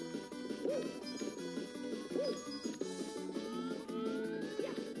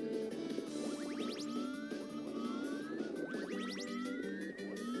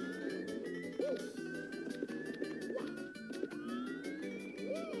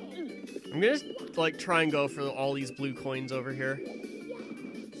 I'm gonna, like, try and go for all these blue coins over here. I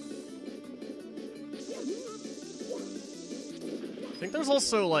think there's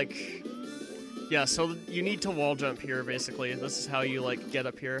also, like... Yeah, so you need to wall jump here, basically. This is how you, like, get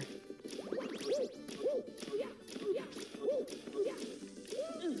up here.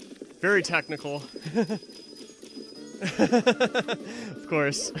 Very technical. Of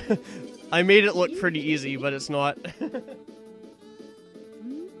course. I made it look pretty easy, but it's not.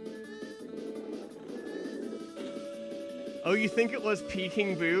 Oh, you think it was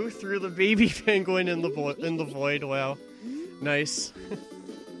Peking Boo? Threw the baby penguin in the void. Wow, nice.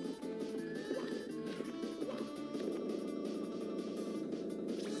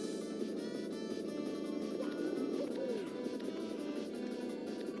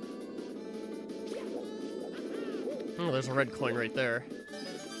 there's a red coin right there.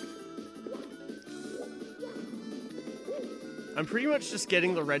 I'm pretty much just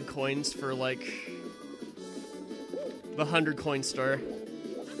getting the red coins for, like, the 100 coin star.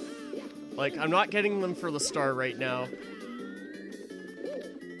 Like, I'm not getting them for the star right now.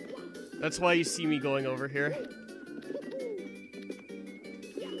 That's why you see me going over here.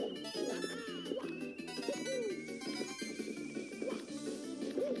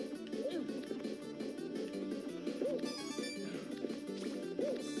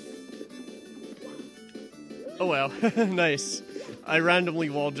 Oh wow, nice. I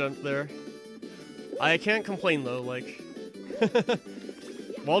randomly wall jumped there. I can't complain though, like...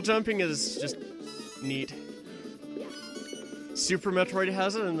 wall jumping is just neat. Super Metroid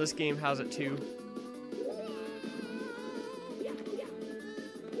has it, and this game has it too.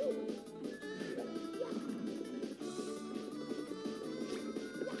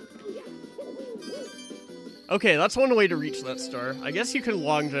 Okay, that's one way to reach that star. I guess you can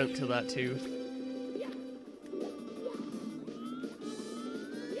long jump to that too.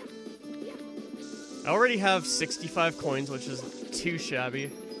 I already have 65 coins, which is too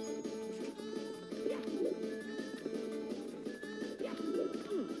shabby.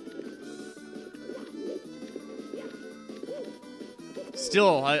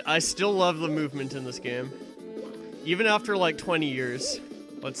 Still, I still love the movement in this game. Even after like 20 years,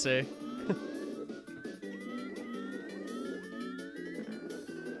 let's say.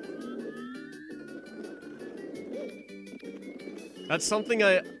 That's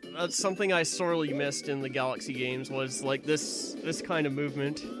something I sorely missed in the Galaxy games, was like this kind of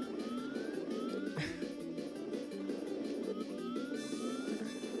movement.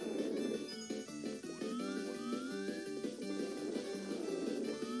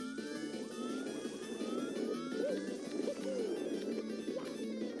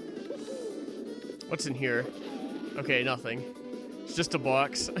 What's in here? Okay, nothing. It's just a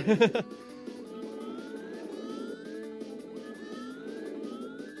box.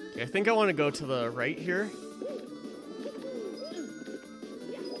 I think I want to go to the right here.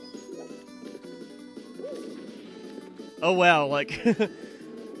 Oh wow, like, the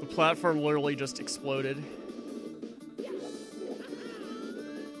platform literally just exploded.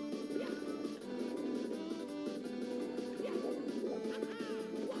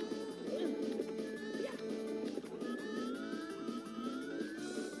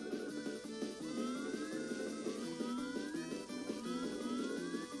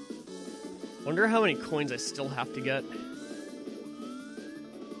 Wonder how many coins I still have to get.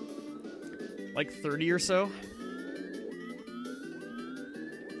 Like 30 or so?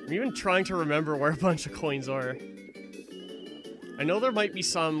 I'm even trying to remember where a bunch of coins are. I know there might be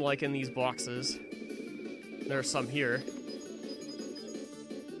some, like, in these boxes. There are some here.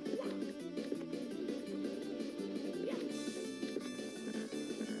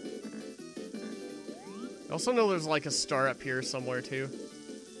 I also know there's, like, a star up here somewhere, too.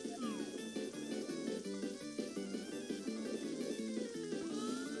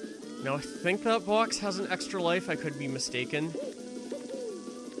 Now, I think that box has an extra life. I could be mistaken.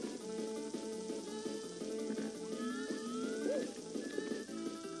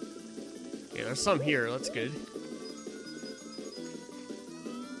 Okay, there's some here. That's good.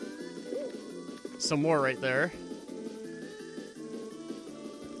 Some more right there.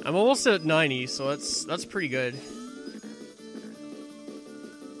 I'm almost at 90, so that's pretty good.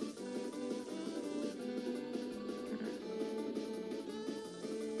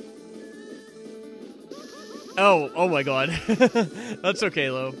 Oh my god. That's okay,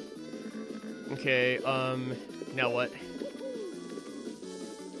 though. Okay, now what? I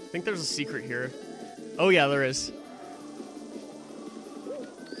think there's a secret here. Oh yeah, there is.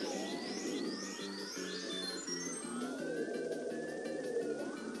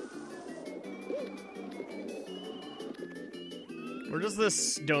 Where does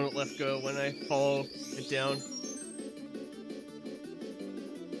this donut lift go when I follow it down?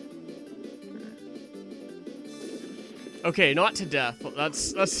 Okay, not to death.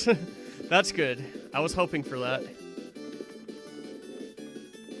 That's that's good. I was hoping for that.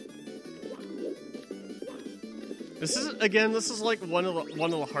 This is like one of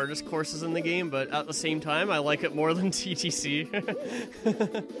the hardest courses in the game, but at the same time, I like it more than TTC.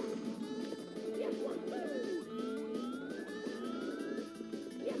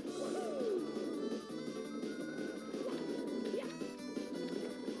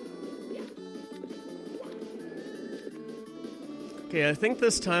 Okay, I think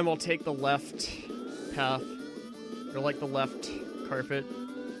this time I'll take the left path, or like the left carpet.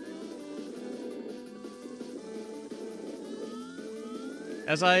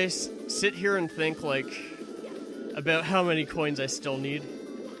 As I sit here and think, like, about how many coins I still need.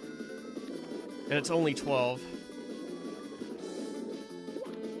 And it's only 12.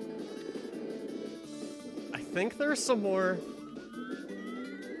 I think there's some more.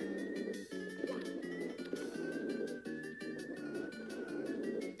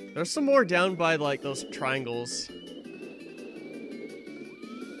 There's some more down by, like, those triangles.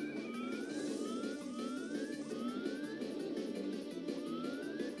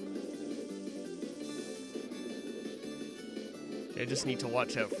 I just need to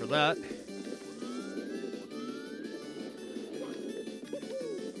watch out for that.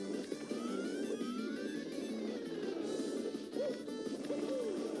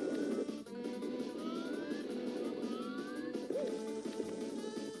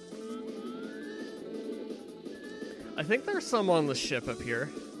 I think there's some on the ship up here.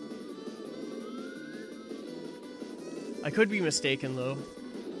 I could be mistaken, though.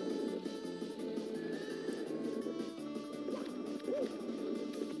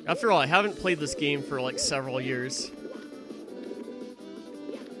 After all, I haven't played this game for like several years.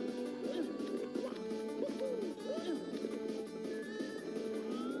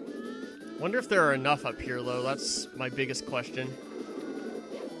 Wonder if there are enough up here, though. That's my biggest question.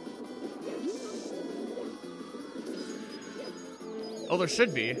 Oh, there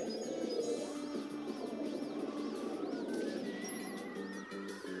should be.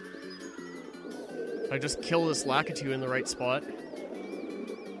 I just kill this Lakitu in the right spot.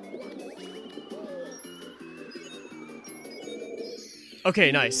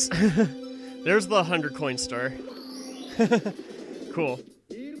 Okay, nice. There's the 100 coin star. Cool.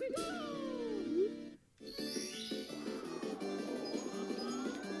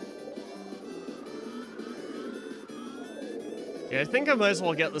 Yeah, I think I might as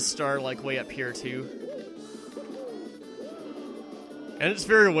well get the star, like, way up here, too. And it's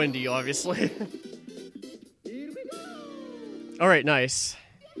very windy, obviously. Alright, nice.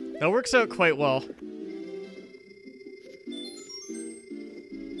 That works out quite well.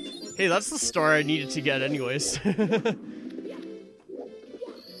 Hey, that's the star I needed to get anyways.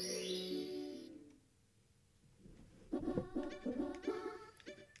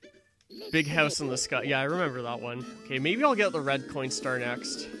 Big house in the sky. Yeah, I remember that one. Okay, maybe I'll get the red coin star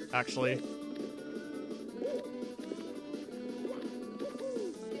next, actually.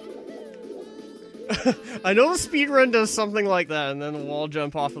 I know the speedrun does something like that, and then the wall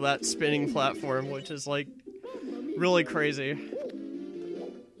jump off of that spinning platform, which is, like, really crazy.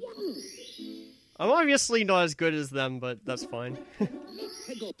 I'm obviously not as good as them, but that's fine.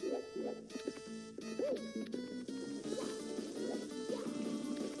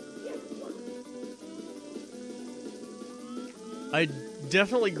 I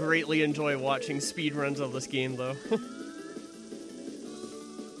definitely greatly enjoy watching speedruns of this game, though.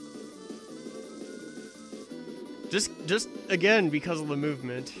 Just again, because of the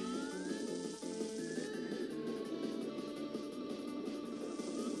movement.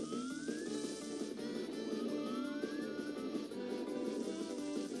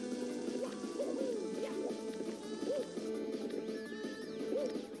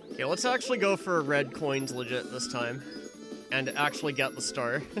 Okay, let's actually go for red coins legit this time. And actually get the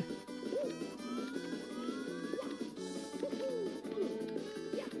star.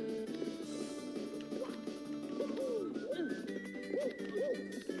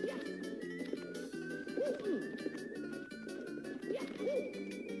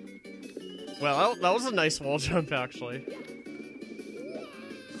 Well, that was a nice wall jump, actually.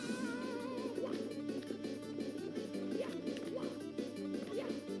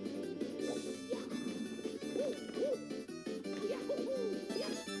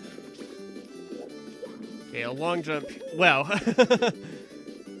 Okay, a long jump. Wow.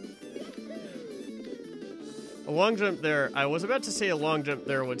 A long jump there. I was about to say a long jump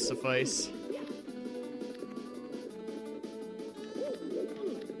there would suffice.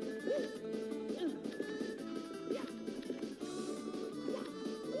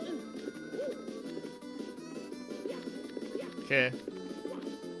 Okay.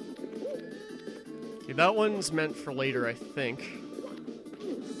 Okay, that one's meant for later, I think.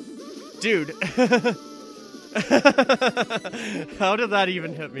 Dude! How did that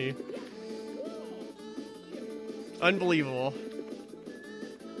even hit me? Unbelievable.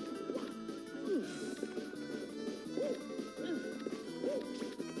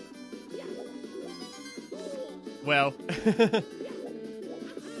 Wow.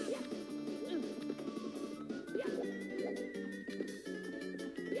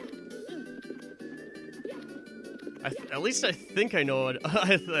 At least I think I know what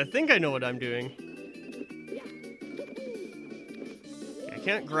I think I know what I'm doing. I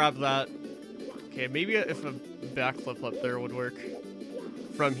can't grab that. Okay, maybe if a backflip up there would work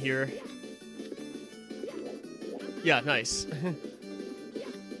from here. Yeah, nice.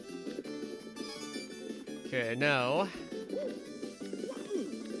 Okay, now...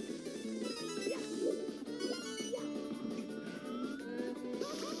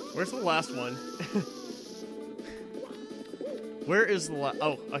 Where's the last one? Where is the last...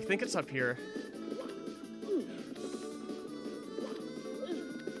 Oh, I think it's up here.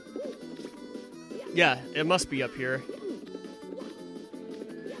 Yeah, it must be up here.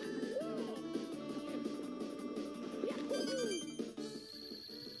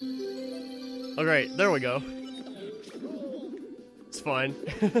 Alright, there we go. It's fine.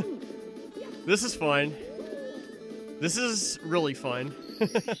 This is fine. This is really fun.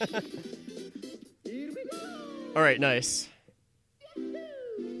 Alright, nice.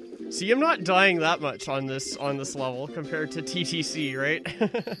 See, I'm not dying that much on this level compared to TTC, right?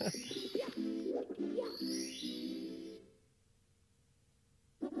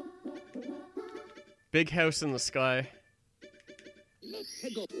 Big house in the sky.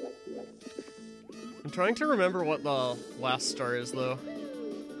 I'm trying to remember what the last star is, though.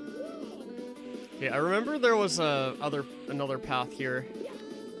 Okay, I remember there was another path here.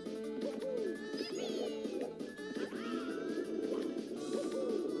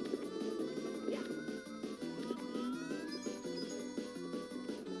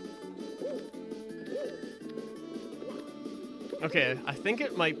 Okay, I think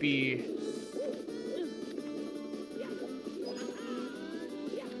it might be...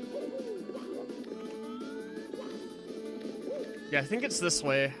 Yeah, I think it's this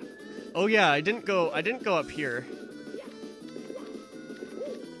way. Oh yeah, I didn't go up here.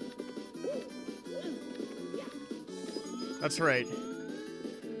 That's right.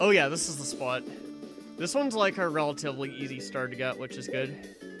 Oh yeah, this is the spot. This one's like a relatively easy star to get, which is good.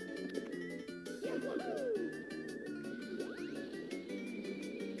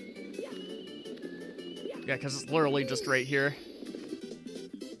 Yeah, because it's literally just right here.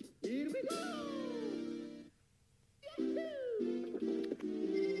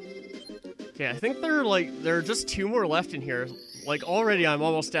 Okay, I think there are just 2 more left in here. Like, already I'm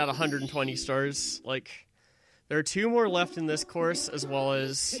almost at 120 stars. Like, there are 2 more left in this course, as well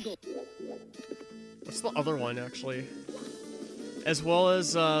as... What's the other one, actually? As well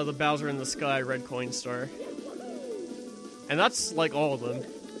as the Bowser in the Sky red coin star. And that's, like, all of them.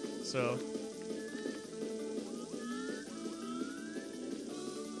 So...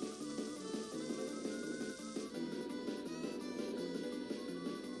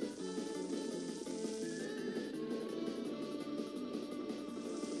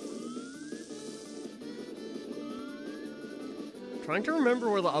 Trying to remember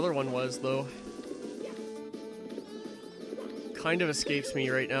where the other one was, though. Kind of escapes me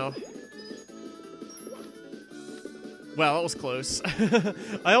right now. Well, that was close.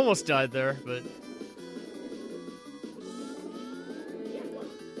 I almost died there, but...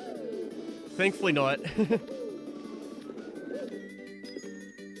 Thankfully not.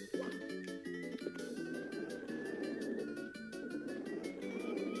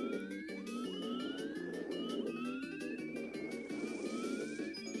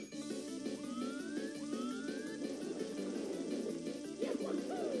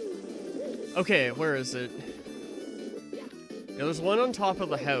 Okay, where is it? Yeah, there's one on top of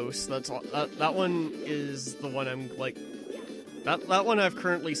the house. That's that one is the one I'm like. That one I've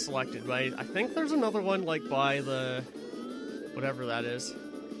currently selected, but I think there's another one like by the whatever that is.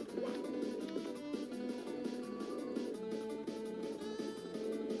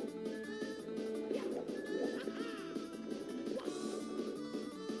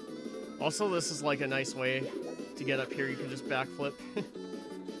 Also, this is like a nice way to get up here. You can just backflip.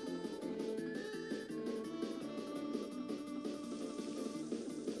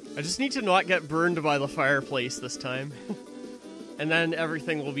 I just need to not get burned by the fireplace this time. And then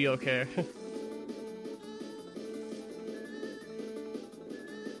everything will be okay.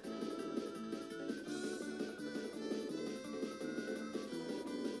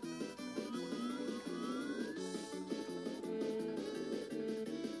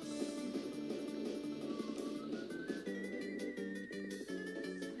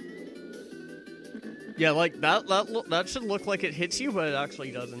 Yeah, like, that should look like it hits you, but it actually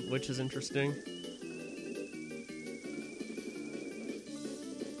doesn't, which is interesting.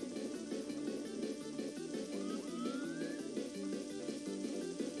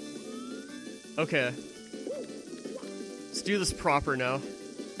 Okay. Let's do this proper now.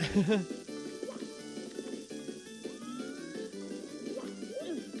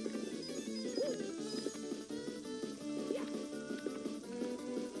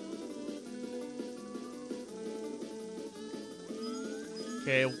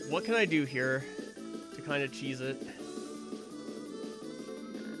 Okay, what can I do here to kind of cheese it?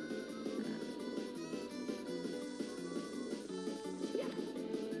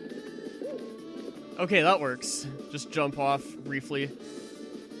 Okay, that works. Just jump off briefly.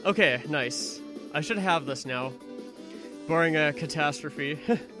 Okay, nice. I should have this now. Barring a catastrophe.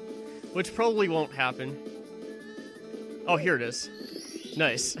 Which probably won't happen. Oh, here it is.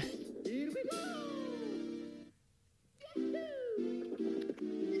 Nice.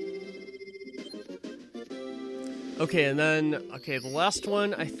 Okay, and then, okay, the last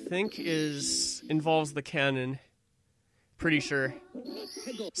one I think involves the cannon. Pretty sure.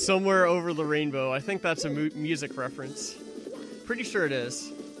 Somewhere over the rainbow. I think that's a music reference. Pretty sure it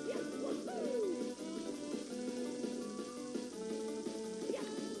is.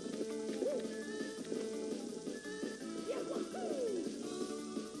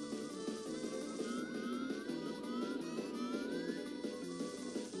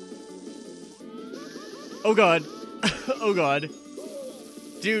 Oh god. Oh god.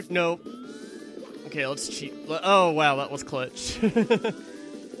 Dude, no. Okay, let's cheat. Oh wow, that was clutch. That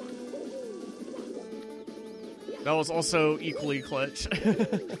was also equally clutch.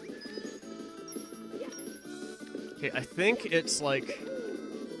 Okay, I think it's like...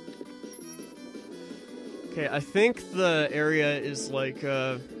 Okay, I think the area is like,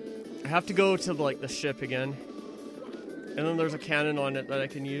 I have to go to like the ship again. And then there's a cannon on it that I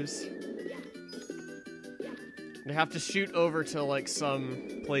can use. I have to shoot over to like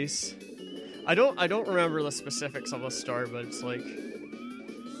some place. I don't remember the specifics of a star, but it's like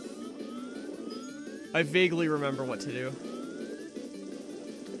I vaguely remember what to do.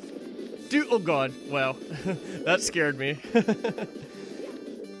 Dude, oh god, wow. That scared me.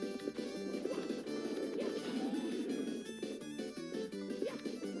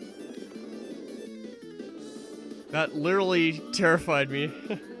 That literally terrified me.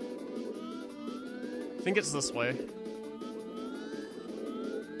 I think it's this way.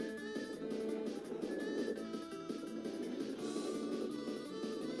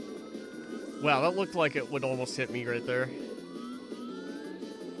 Wow, that looked like it would almost hit me right there.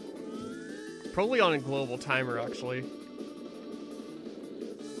 Probably on a global timer, actually.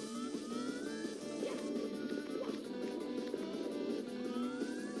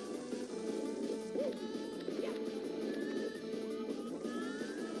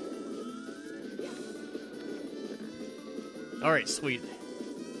 Alright, sweet.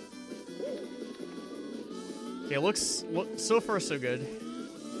 Okay, looks so far so good.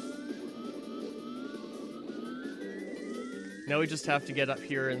 Now we just have to get up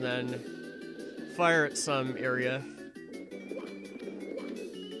here and then fire at some area.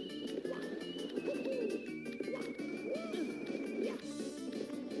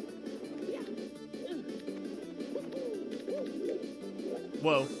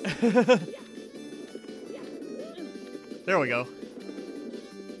 Whoa. There we go.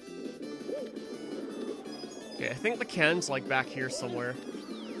 Okay, I think the can's like back here somewhere.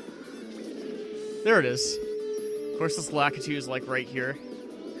 There it is. Of course, this Lakitu is like right here.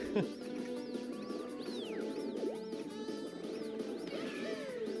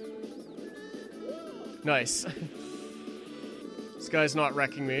 Nice. This guy's not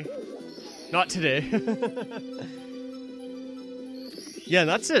wrecking me. Not today. Yeah,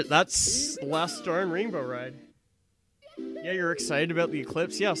 that's it. That's the last Star and Rainbow ride. Yeah, you're excited about the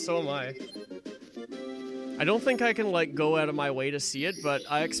eclipse? Yeah, so am I. I don't think I can, like, go out of my way to see it, but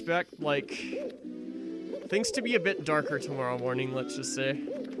I expect, like, things to be a bit darker tomorrow morning, let's just say.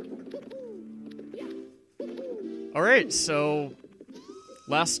 Alright, so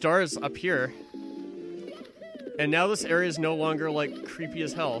last star is up here. And now this area is no longer, like, creepy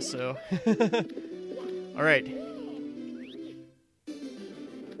as hell, so... Alright.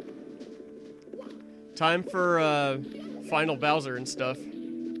 Time for, final Bowser and stuff.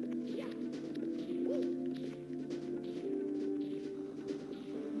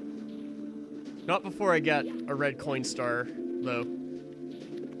 Not before I get a red coin star, though.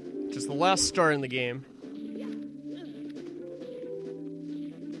 Which is the last star in the game.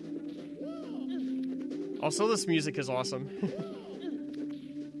 Also, this music is awesome.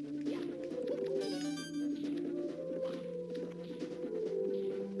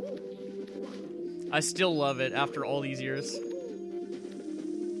 I still love it after all these years.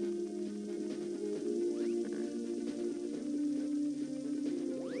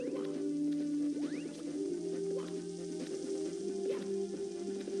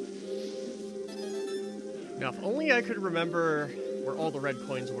 Now, if only I could remember where all the red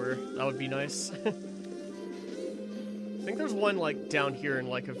coins were, that would be nice. I think there's one, like, down here in,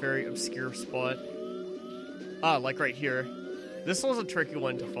 like, a very obscure spot. Ah, like right here. This was a tricky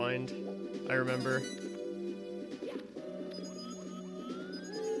one to find, I remember.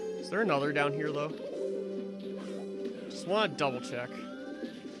 Is there another down here, though? Just want to double check.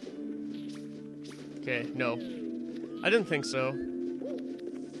 Okay, no. I didn't think so.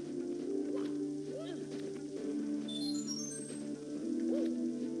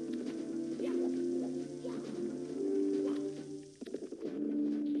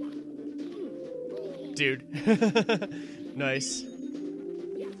 Dude. Nice.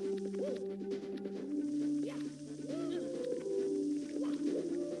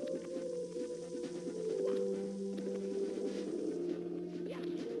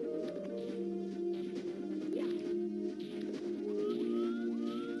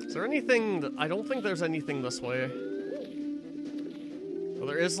 Is there anything I don't think there's anything this way. Well,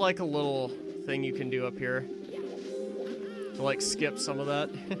 there is like a little thing you can do up here to like skip some of that.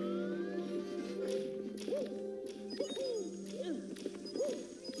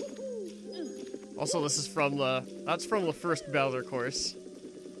 Also, this is from that's from the first Bowser course.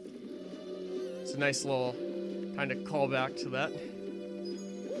 It's a nice little kind of callback to that.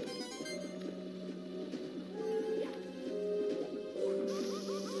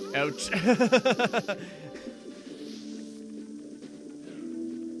 Ouch.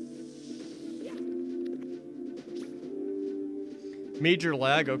 Major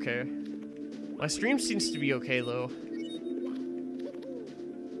lag, okay. My stream seems to be okay though.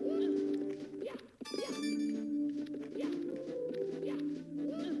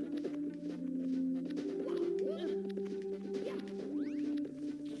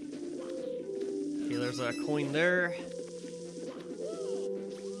 Okay, there's a coin there.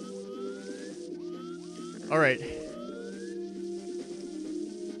 Alright.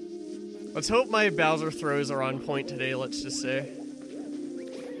 Let's hope my Bowser throws are on point today, let's just say.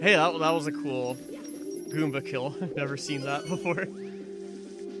 Hey, that was a cool Goomba kill. I've never seen that before.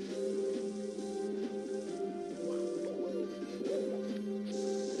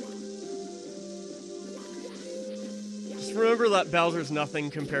 Just remember that Bowser's nothing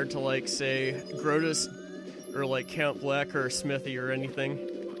compared to, like, say, Grotus or, like, Count Black or Smithy or anything.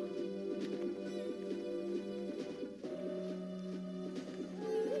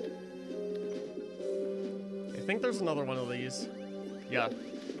 I think there's another one of these. Yeah,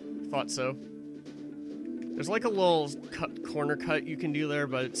 thought so. There's like a little corner cut you can do there,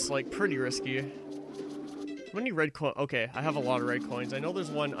 but it's like pretty risky. How many red coins? Okay, I have a lot of red coins. I know there's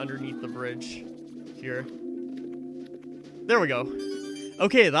one underneath the bridge here. There we go.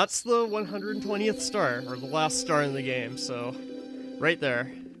 Okay, that's the 120th star, or the last star in the game, so right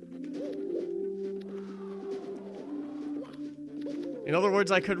there. In other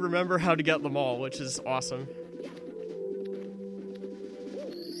words, I could remember how to get them all, which is awesome.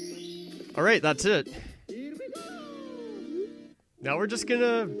 Alright, that's it. Now we're just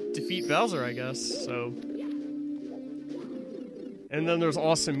gonna defeat Bowser, I guess, so... And then there's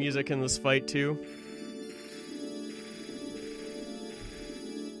awesome music in this fight, too.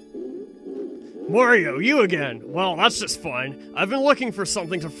 Mario, you again! Well, that's just fine. I've been looking for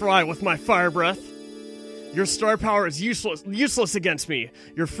something to fry with my fire breath. Your star power is useless against me.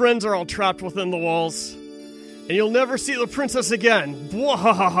 Your friends are all trapped within the walls. And you'll never see the princess again.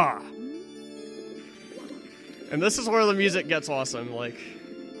 Bwahahaha! And this is where the music gets awesome, like...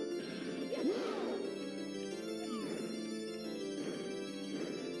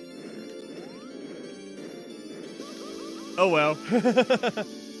 Oh wow.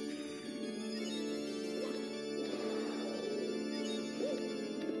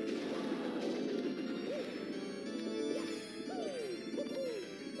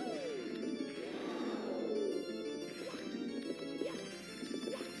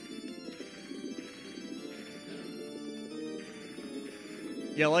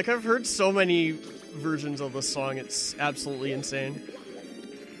 Yeah, like I've heard so many versions of this song, it's absolutely insane.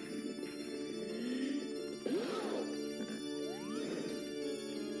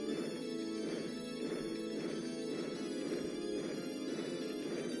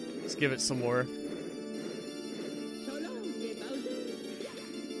 Let's give it some more.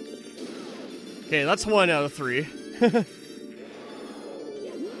 Okay, that's 1 out of 3.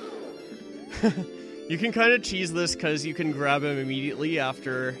 You can kind of cheese this because you can grab him immediately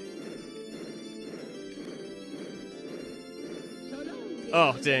after...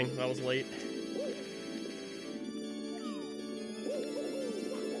 Oh, dang, that was late.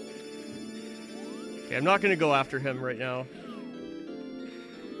 Okay, I'm not going to go after him right now.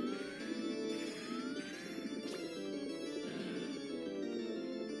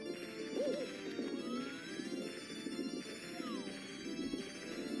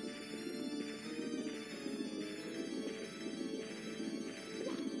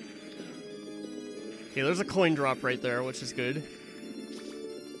 Okay, there's a coin drop right there, which is good.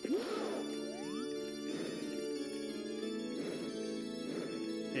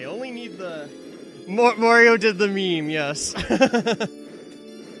 They only need the... Mario did the meme, yes.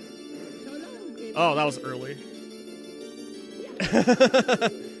 Oh, that was early.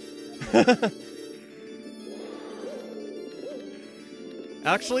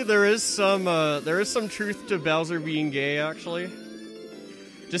 Actually, there is some truth to Bowser being gay, actually.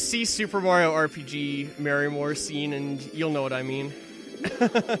 Just see Super Mario RPG Marrymore scene and you'll know what I mean.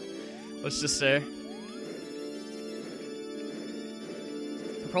 Let's just say.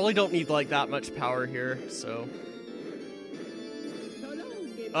 I probably don't need, like, that much power here, so...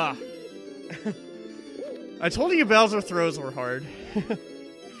 Ah. I told you Bowser throws were hard.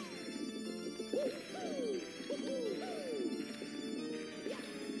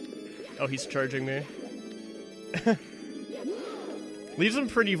 Oh, he's charging me. Leaves him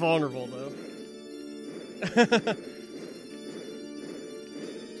pretty vulnerable, though.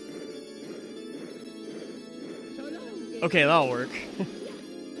 Okay, that'll work.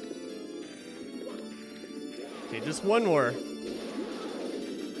 Okay, just one more.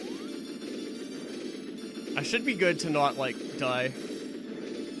 I should be good to not, like, die.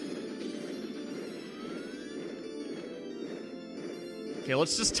 Okay,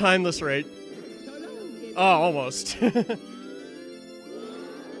 let's just time this right. Oh, almost.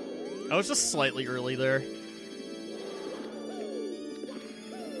 I was just slightly early there.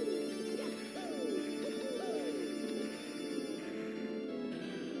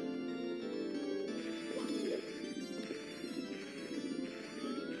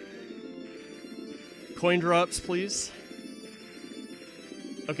 Coin drops, please.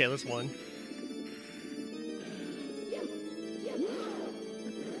 Okay, there's one.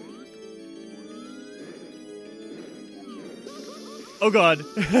 Oh god.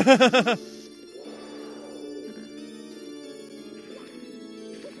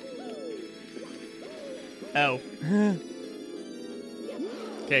 Ow.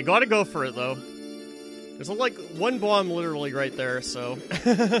 Okay, gotta go for it though. There's like one bomb literally right there, so.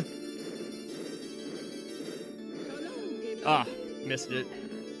 Ah, missed it.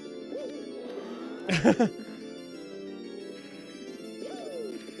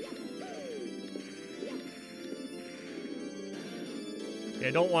 Okay,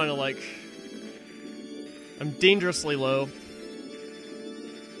 I don't want to, like... I'm dangerously low.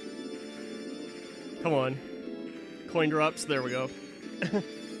 Come on. Coin drops, there we go.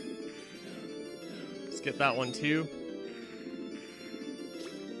 Let's get that one too.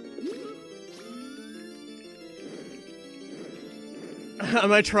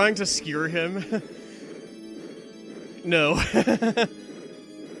 Am I trying to skewer him? No.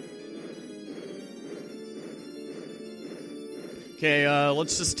 Okay,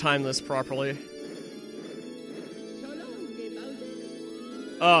 let's just time this properly.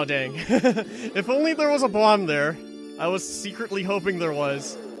 Oh, dang. If only there was a bomb there. I was secretly hoping there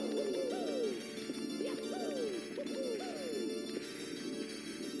was.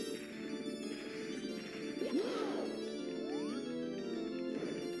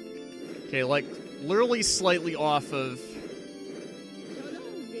 Okay, like, literally slightly off of...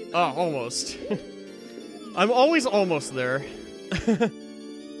 Oh, almost. I'm always almost there.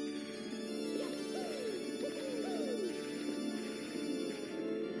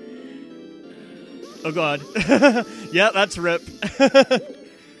 Oh god. Yeah, that's rip.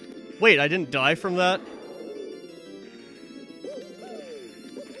 Wait, I didn't die from that?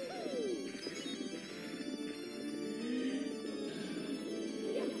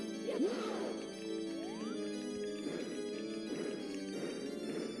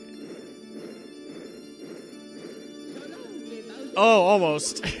 Oh,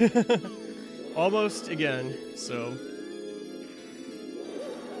 almost. Almost again, so...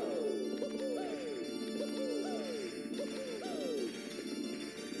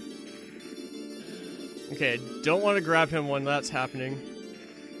 Okay, don't want to grab him when that's happening.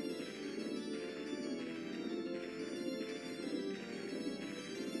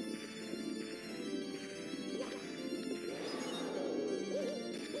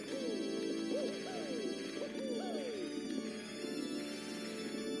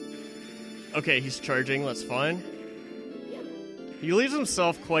 Okay, he's charging, that's fine. He leaves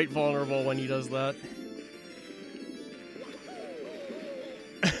himself quite vulnerable when he does that.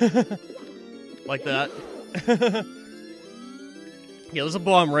 Like that. Yeah, there's a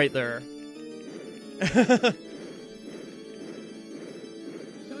bomb right there.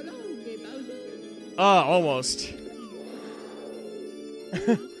 Ah, almost.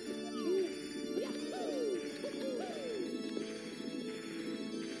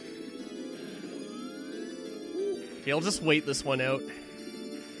 Okay, I'll just wait this one out.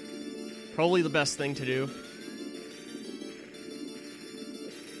 Probably the best thing to do.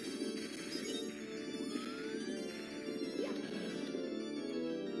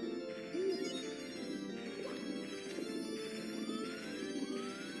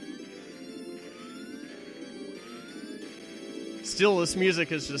 Still, this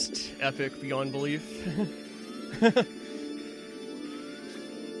music is just epic beyond belief.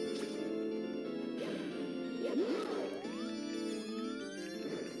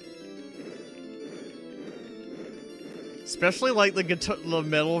 Especially like the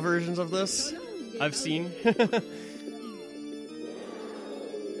metal versions of this I've seen.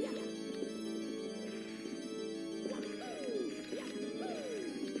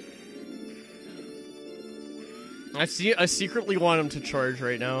 I secretly want him to charge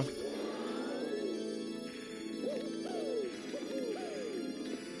right now.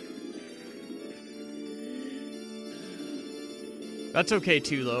 That's okay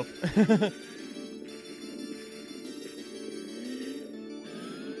too, though.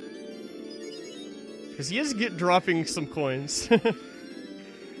 Because he is dropping some coins.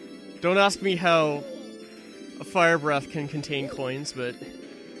 Don't ask me how a fire breath can contain coins, but...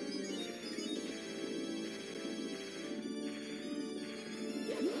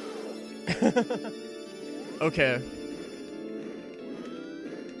 Okay. I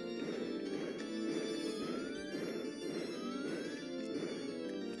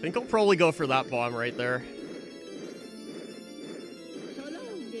think I'll probably go for that bomb right there.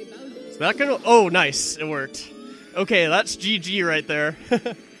 Is that gonna... Oh, nice. It worked. Okay, that's GG right there.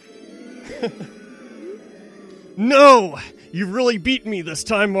 No! You really beat me this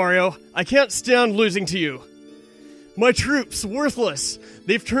time, Mario. I can't stand losing to you. My troops, worthless.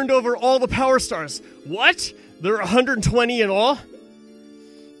 They've turned over all the power stars. What? There are 120 in all?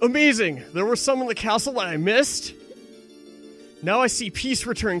 Amazing. There were some in the castle that I missed? Now I see peace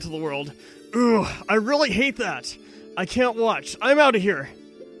returning to the world. Ugh, I really hate that. I can't watch. I'm out of here.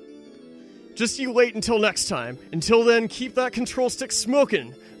 Just you wait until next time. Until then, keep that control stick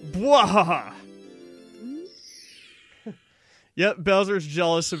smoking. Bwahaha. Yep, Bowser's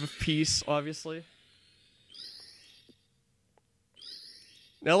jealous of peace, obviously.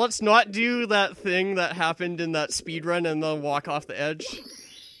 Now let's not do that thing that happened in that speedrun and then walk off the edge.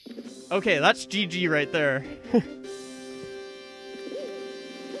 Okay, that's GG right there.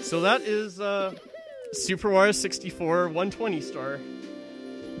 So that is Super Mario 64 120 star.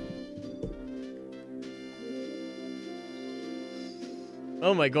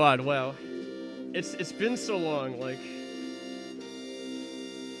 Oh my god, wow. It's been so long, like...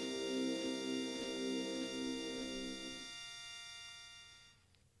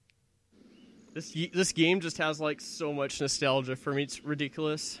 This game just has, like, so much nostalgia for me, it's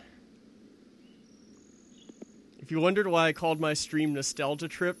ridiculous. If you wondered why I called my stream Nostalgia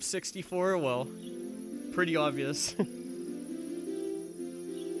Trip 64, well, pretty obvious.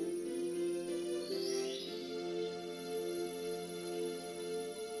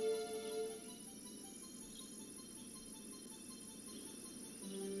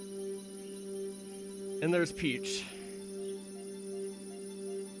 And there's Peach.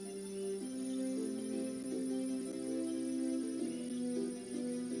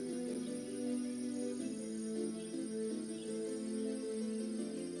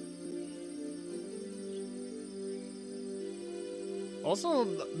 Also,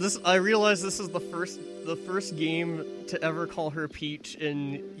 I realize this is the first game to ever call her Peach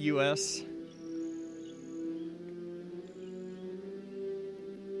in US.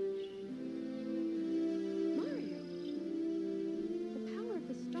 Mario, the power of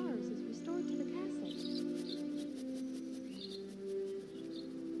the stars is restored to the castle.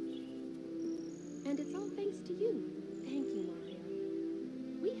 And it's all thanks to you. Thank you, Mario.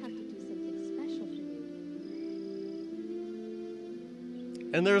 We have to do something special for you.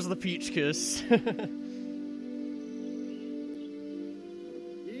 And there's the Peach kiss. Here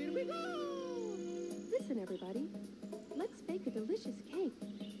we go! Listen, everybody. Let's bake a delicious cake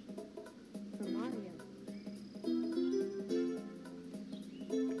for Mario.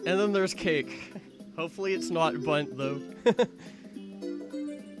 And then there's cake. Hopefully it's not Bunt, though.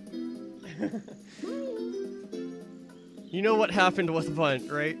 You know what happened with Bunt,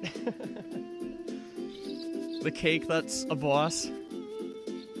 right? The cake that's a boss.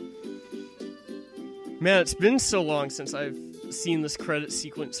 Man, it's been so long since I've seen this credit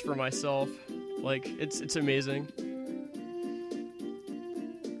sequence for myself. Like, it's amazing.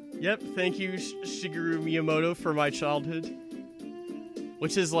 Yep, thank you Shigeru Miyamoto for my childhood.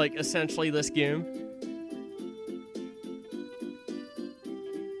 Which is, like, essentially this game.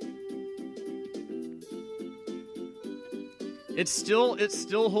 it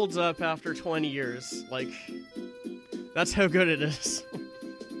still holds up after 20 years. Like, that's how good it is.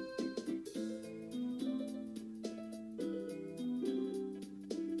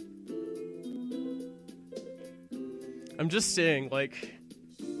 I'm just saying, like,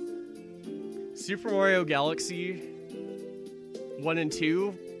 Super Mario Galaxy 1 and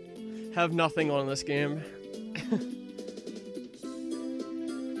 2 have nothing on this game.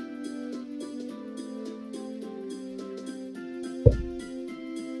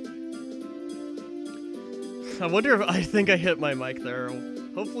 I wonder if I think I hit my mic there.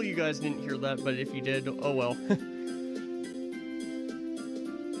 Hopefully you guys didn't hear that, but if you did, oh well.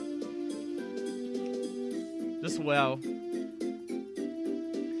 Just wow.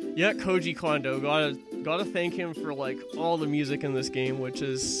 Yeah, Koji Kondo. Gotta thank him for like all the music in this game, which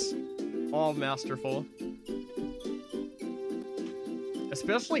is all masterful.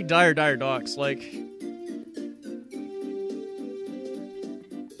 Especially Dire Dire Docks, like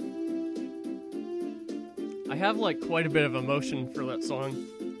I have like quite a bit of emotion for that song.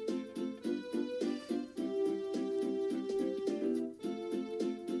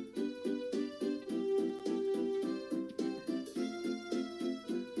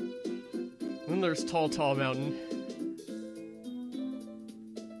 Then there's Tall Tall Mountain.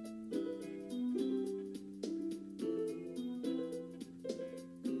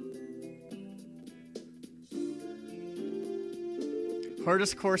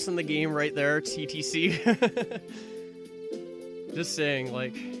 Hardest course in the game right there, TTC. Just saying,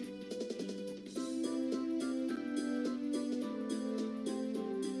 like...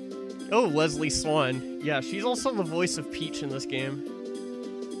 Oh, Leslie Swan. Yeah, she's also the voice of Peach in this game.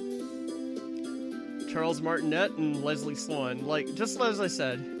 Charles Martinet and Leslie Swan. Like, just as I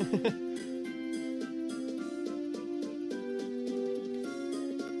said.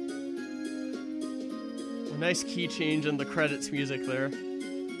 A nice key change in the credits music there.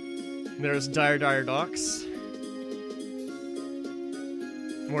 And there's Dire Dire Docks.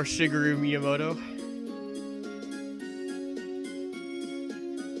 More Shigeru Miyamoto.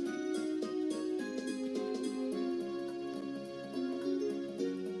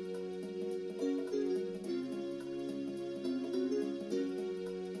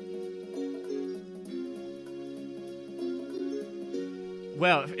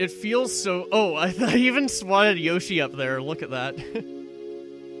 Wow, it feels so... Oh, I even swatted Yoshi up there. Look at that.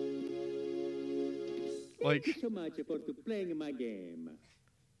 Like... Thank you so much for playing my game.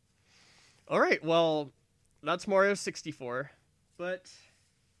 Alright, well, that's Mario 64. But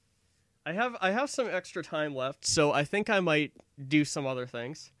I have some extra time left, so I think I might do some other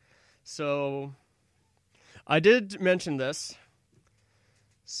things. So, I did mention this.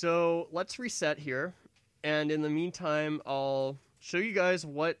 So, let's reset here. And in the meantime, I'll show you guys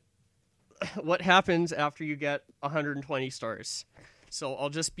what happens after you get 120 stars. So I'll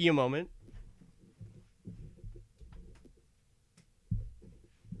just be a moment.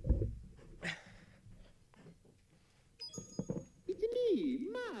 It's me,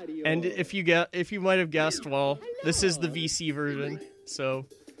 Mario. And if you might have guessed, well, this is the VC version. So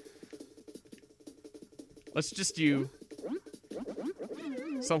let's just do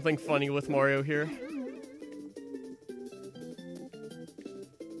something funny with Mario here.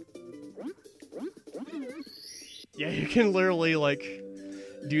 Yeah, you can literally, like,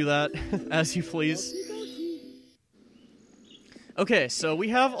 do that as you please. Okay, so we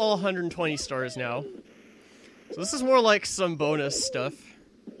have all 120 stars now. So this is more like some bonus stuff.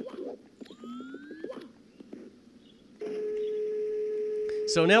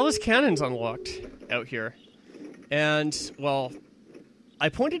 So now this cannon's unlocked out here. And, well, I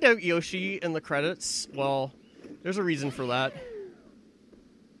pointed out Yoshi in the credits. Well, there's a reason for that.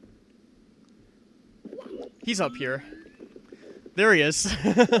 He's up here. There he is.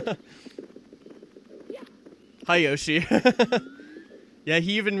 Hi, Yoshi. Yeah,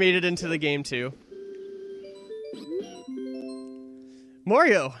 he even made it into the game, too.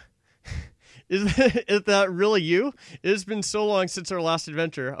 Mario! Is that really you? It has been so long since our last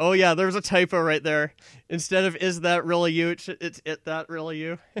adventure. Oh yeah, there's a typo right there. Instead of "is that really you," it's that really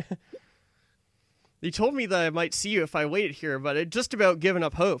you. They told me that I might see you if I waited here, but I'd just about given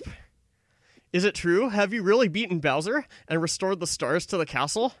up hope. Is it true? Have you really beaten Bowser and restored the stars to the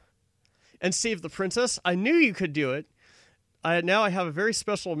castle? And saved the princess? I knew you could do it. Now I have a very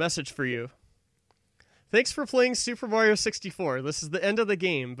special message for you. Thanks for playing Super Mario 64. This is the end of the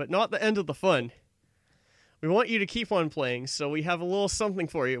game, but not the end of the fun. We want you to keep on playing, so we have a little something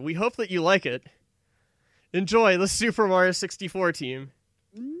for you. We hope that you like it. Enjoy the Super Mario 64 team.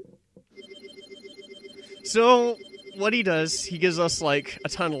 So, what he does, he gives us, like, a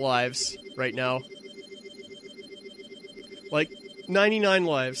ton of lives right now. Like, 99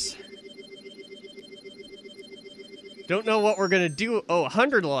 lives. Don't know what we're gonna do. Oh,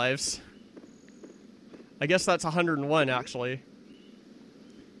 100 lives. I guess that's 101, actually.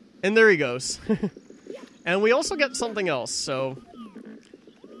 And there he goes. And we also get something else, so...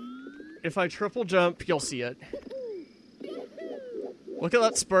 if I triple jump, you'll see it. Look at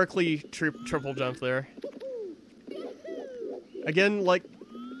that sparkly triple jump there. Again, like,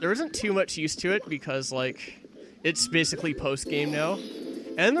 there isn't too much use to it because, like, it's basically post-game now.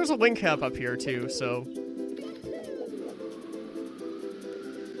 And there's a wing cap up here, too, so...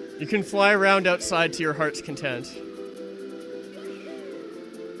 you can fly around outside to your heart's content.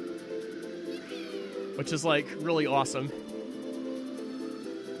 Which is, like, really awesome.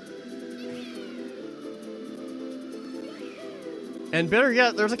 And better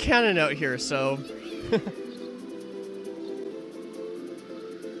yet, there's a cannon out here, so...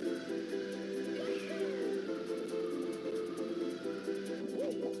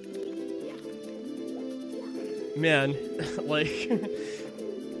 man, like...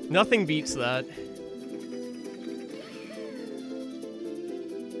 nothing beats that.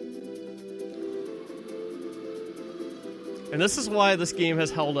 And this is why this game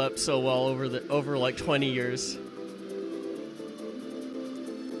has held up so well over like 20 years.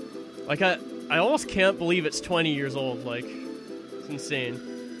 Like, I almost can't believe it's 20 years old, like, it's insane.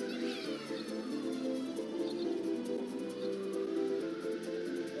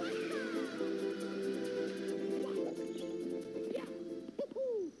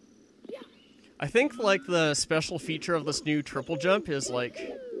 I think, like, the special feature of this new triple jump is, like,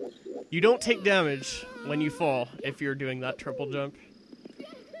 you don't take damage when you fall if you're doing that triple jump.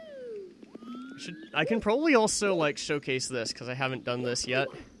 I can probably also, like, showcase this, because I haven't done this yet.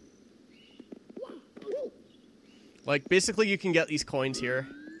 Like, basically you can get these coins here.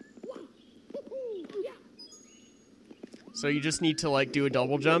 So you just need to, like, do a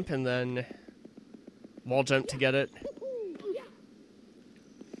double jump and then wall jump to get it.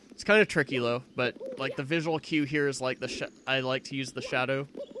 It's kind of tricky, though, but, like, the visual cue here is, like, I like to use the shadow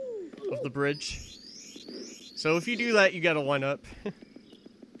of the bridge. So if you do that, you get a 1-up.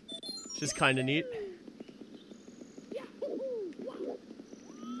 Which is kind of neat.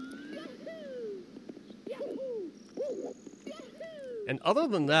 And other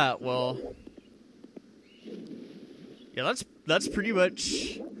than that, well, yeah, that's pretty much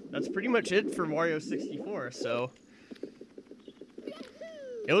it for Mario 64. So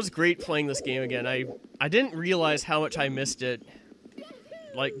it was great playing this game again. I didn't realize how much I missed it.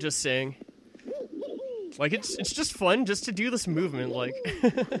 Like, just saying, like, it's just fun just to do this movement, like.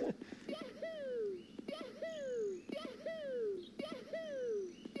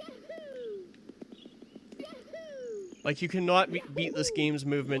 Like, you cannot beat this game's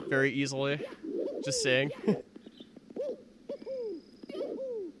movement very easily. Just saying.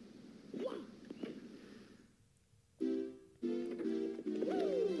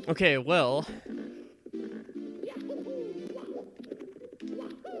 Okay, well...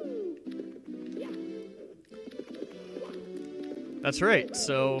 that's right,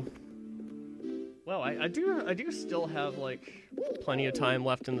 so... well, I do still have, like, plenty of time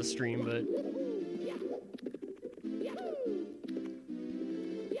left in the stream, but...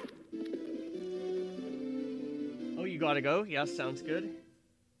 oh, you gotta go? Yeah, sounds good.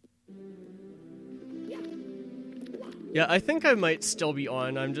 Yeah, I think I might still be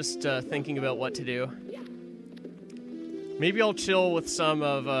on. I'm just thinking about what to do. Maybe I'll chill with some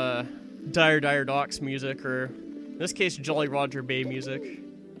of Dire Dire Doc's music, or in this case, Jolly Roger Bay music.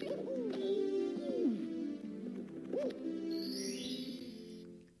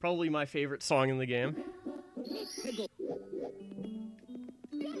 Probably my favorite song in the game.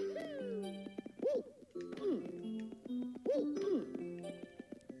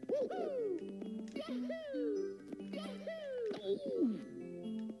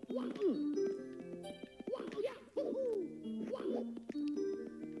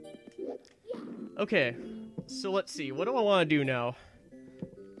 Okay, so let's see. What do I want to do now?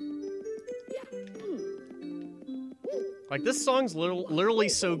 Like, this song's literally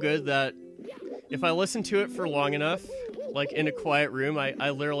so good that if I listen to it for long enough, like in a quiet room, I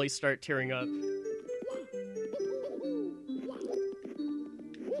literally start tearing up.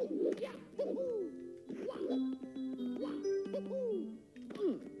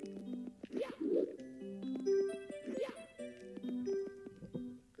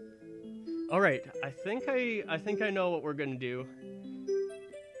 Alright, I think I know what we're gonna do.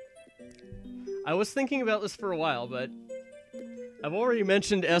 I was thinking about this for a while, but I've already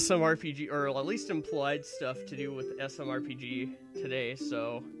mentioned SMRPG, or at least implied stuff to do with SMRPG today,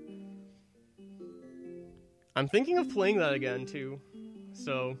 so I'm thinking of playing that again too.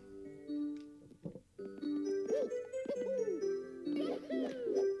 So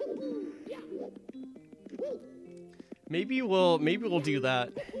maybe we'll do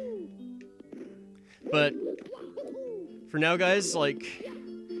that. But for now, guys, like,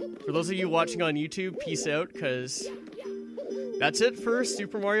 for those of you watching on YouTube, peace out, because that's it for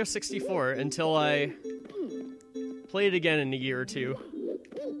Super Mario 64 until I play it again in a year or two.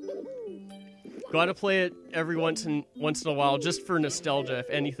 Gotta play it every once in a while, just for nostalgia, if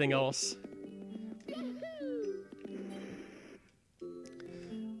anything else.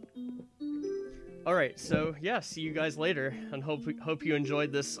 Alright, so yeah, see you guys later, and hope you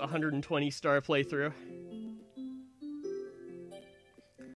enjoyed this 120 star playthrough.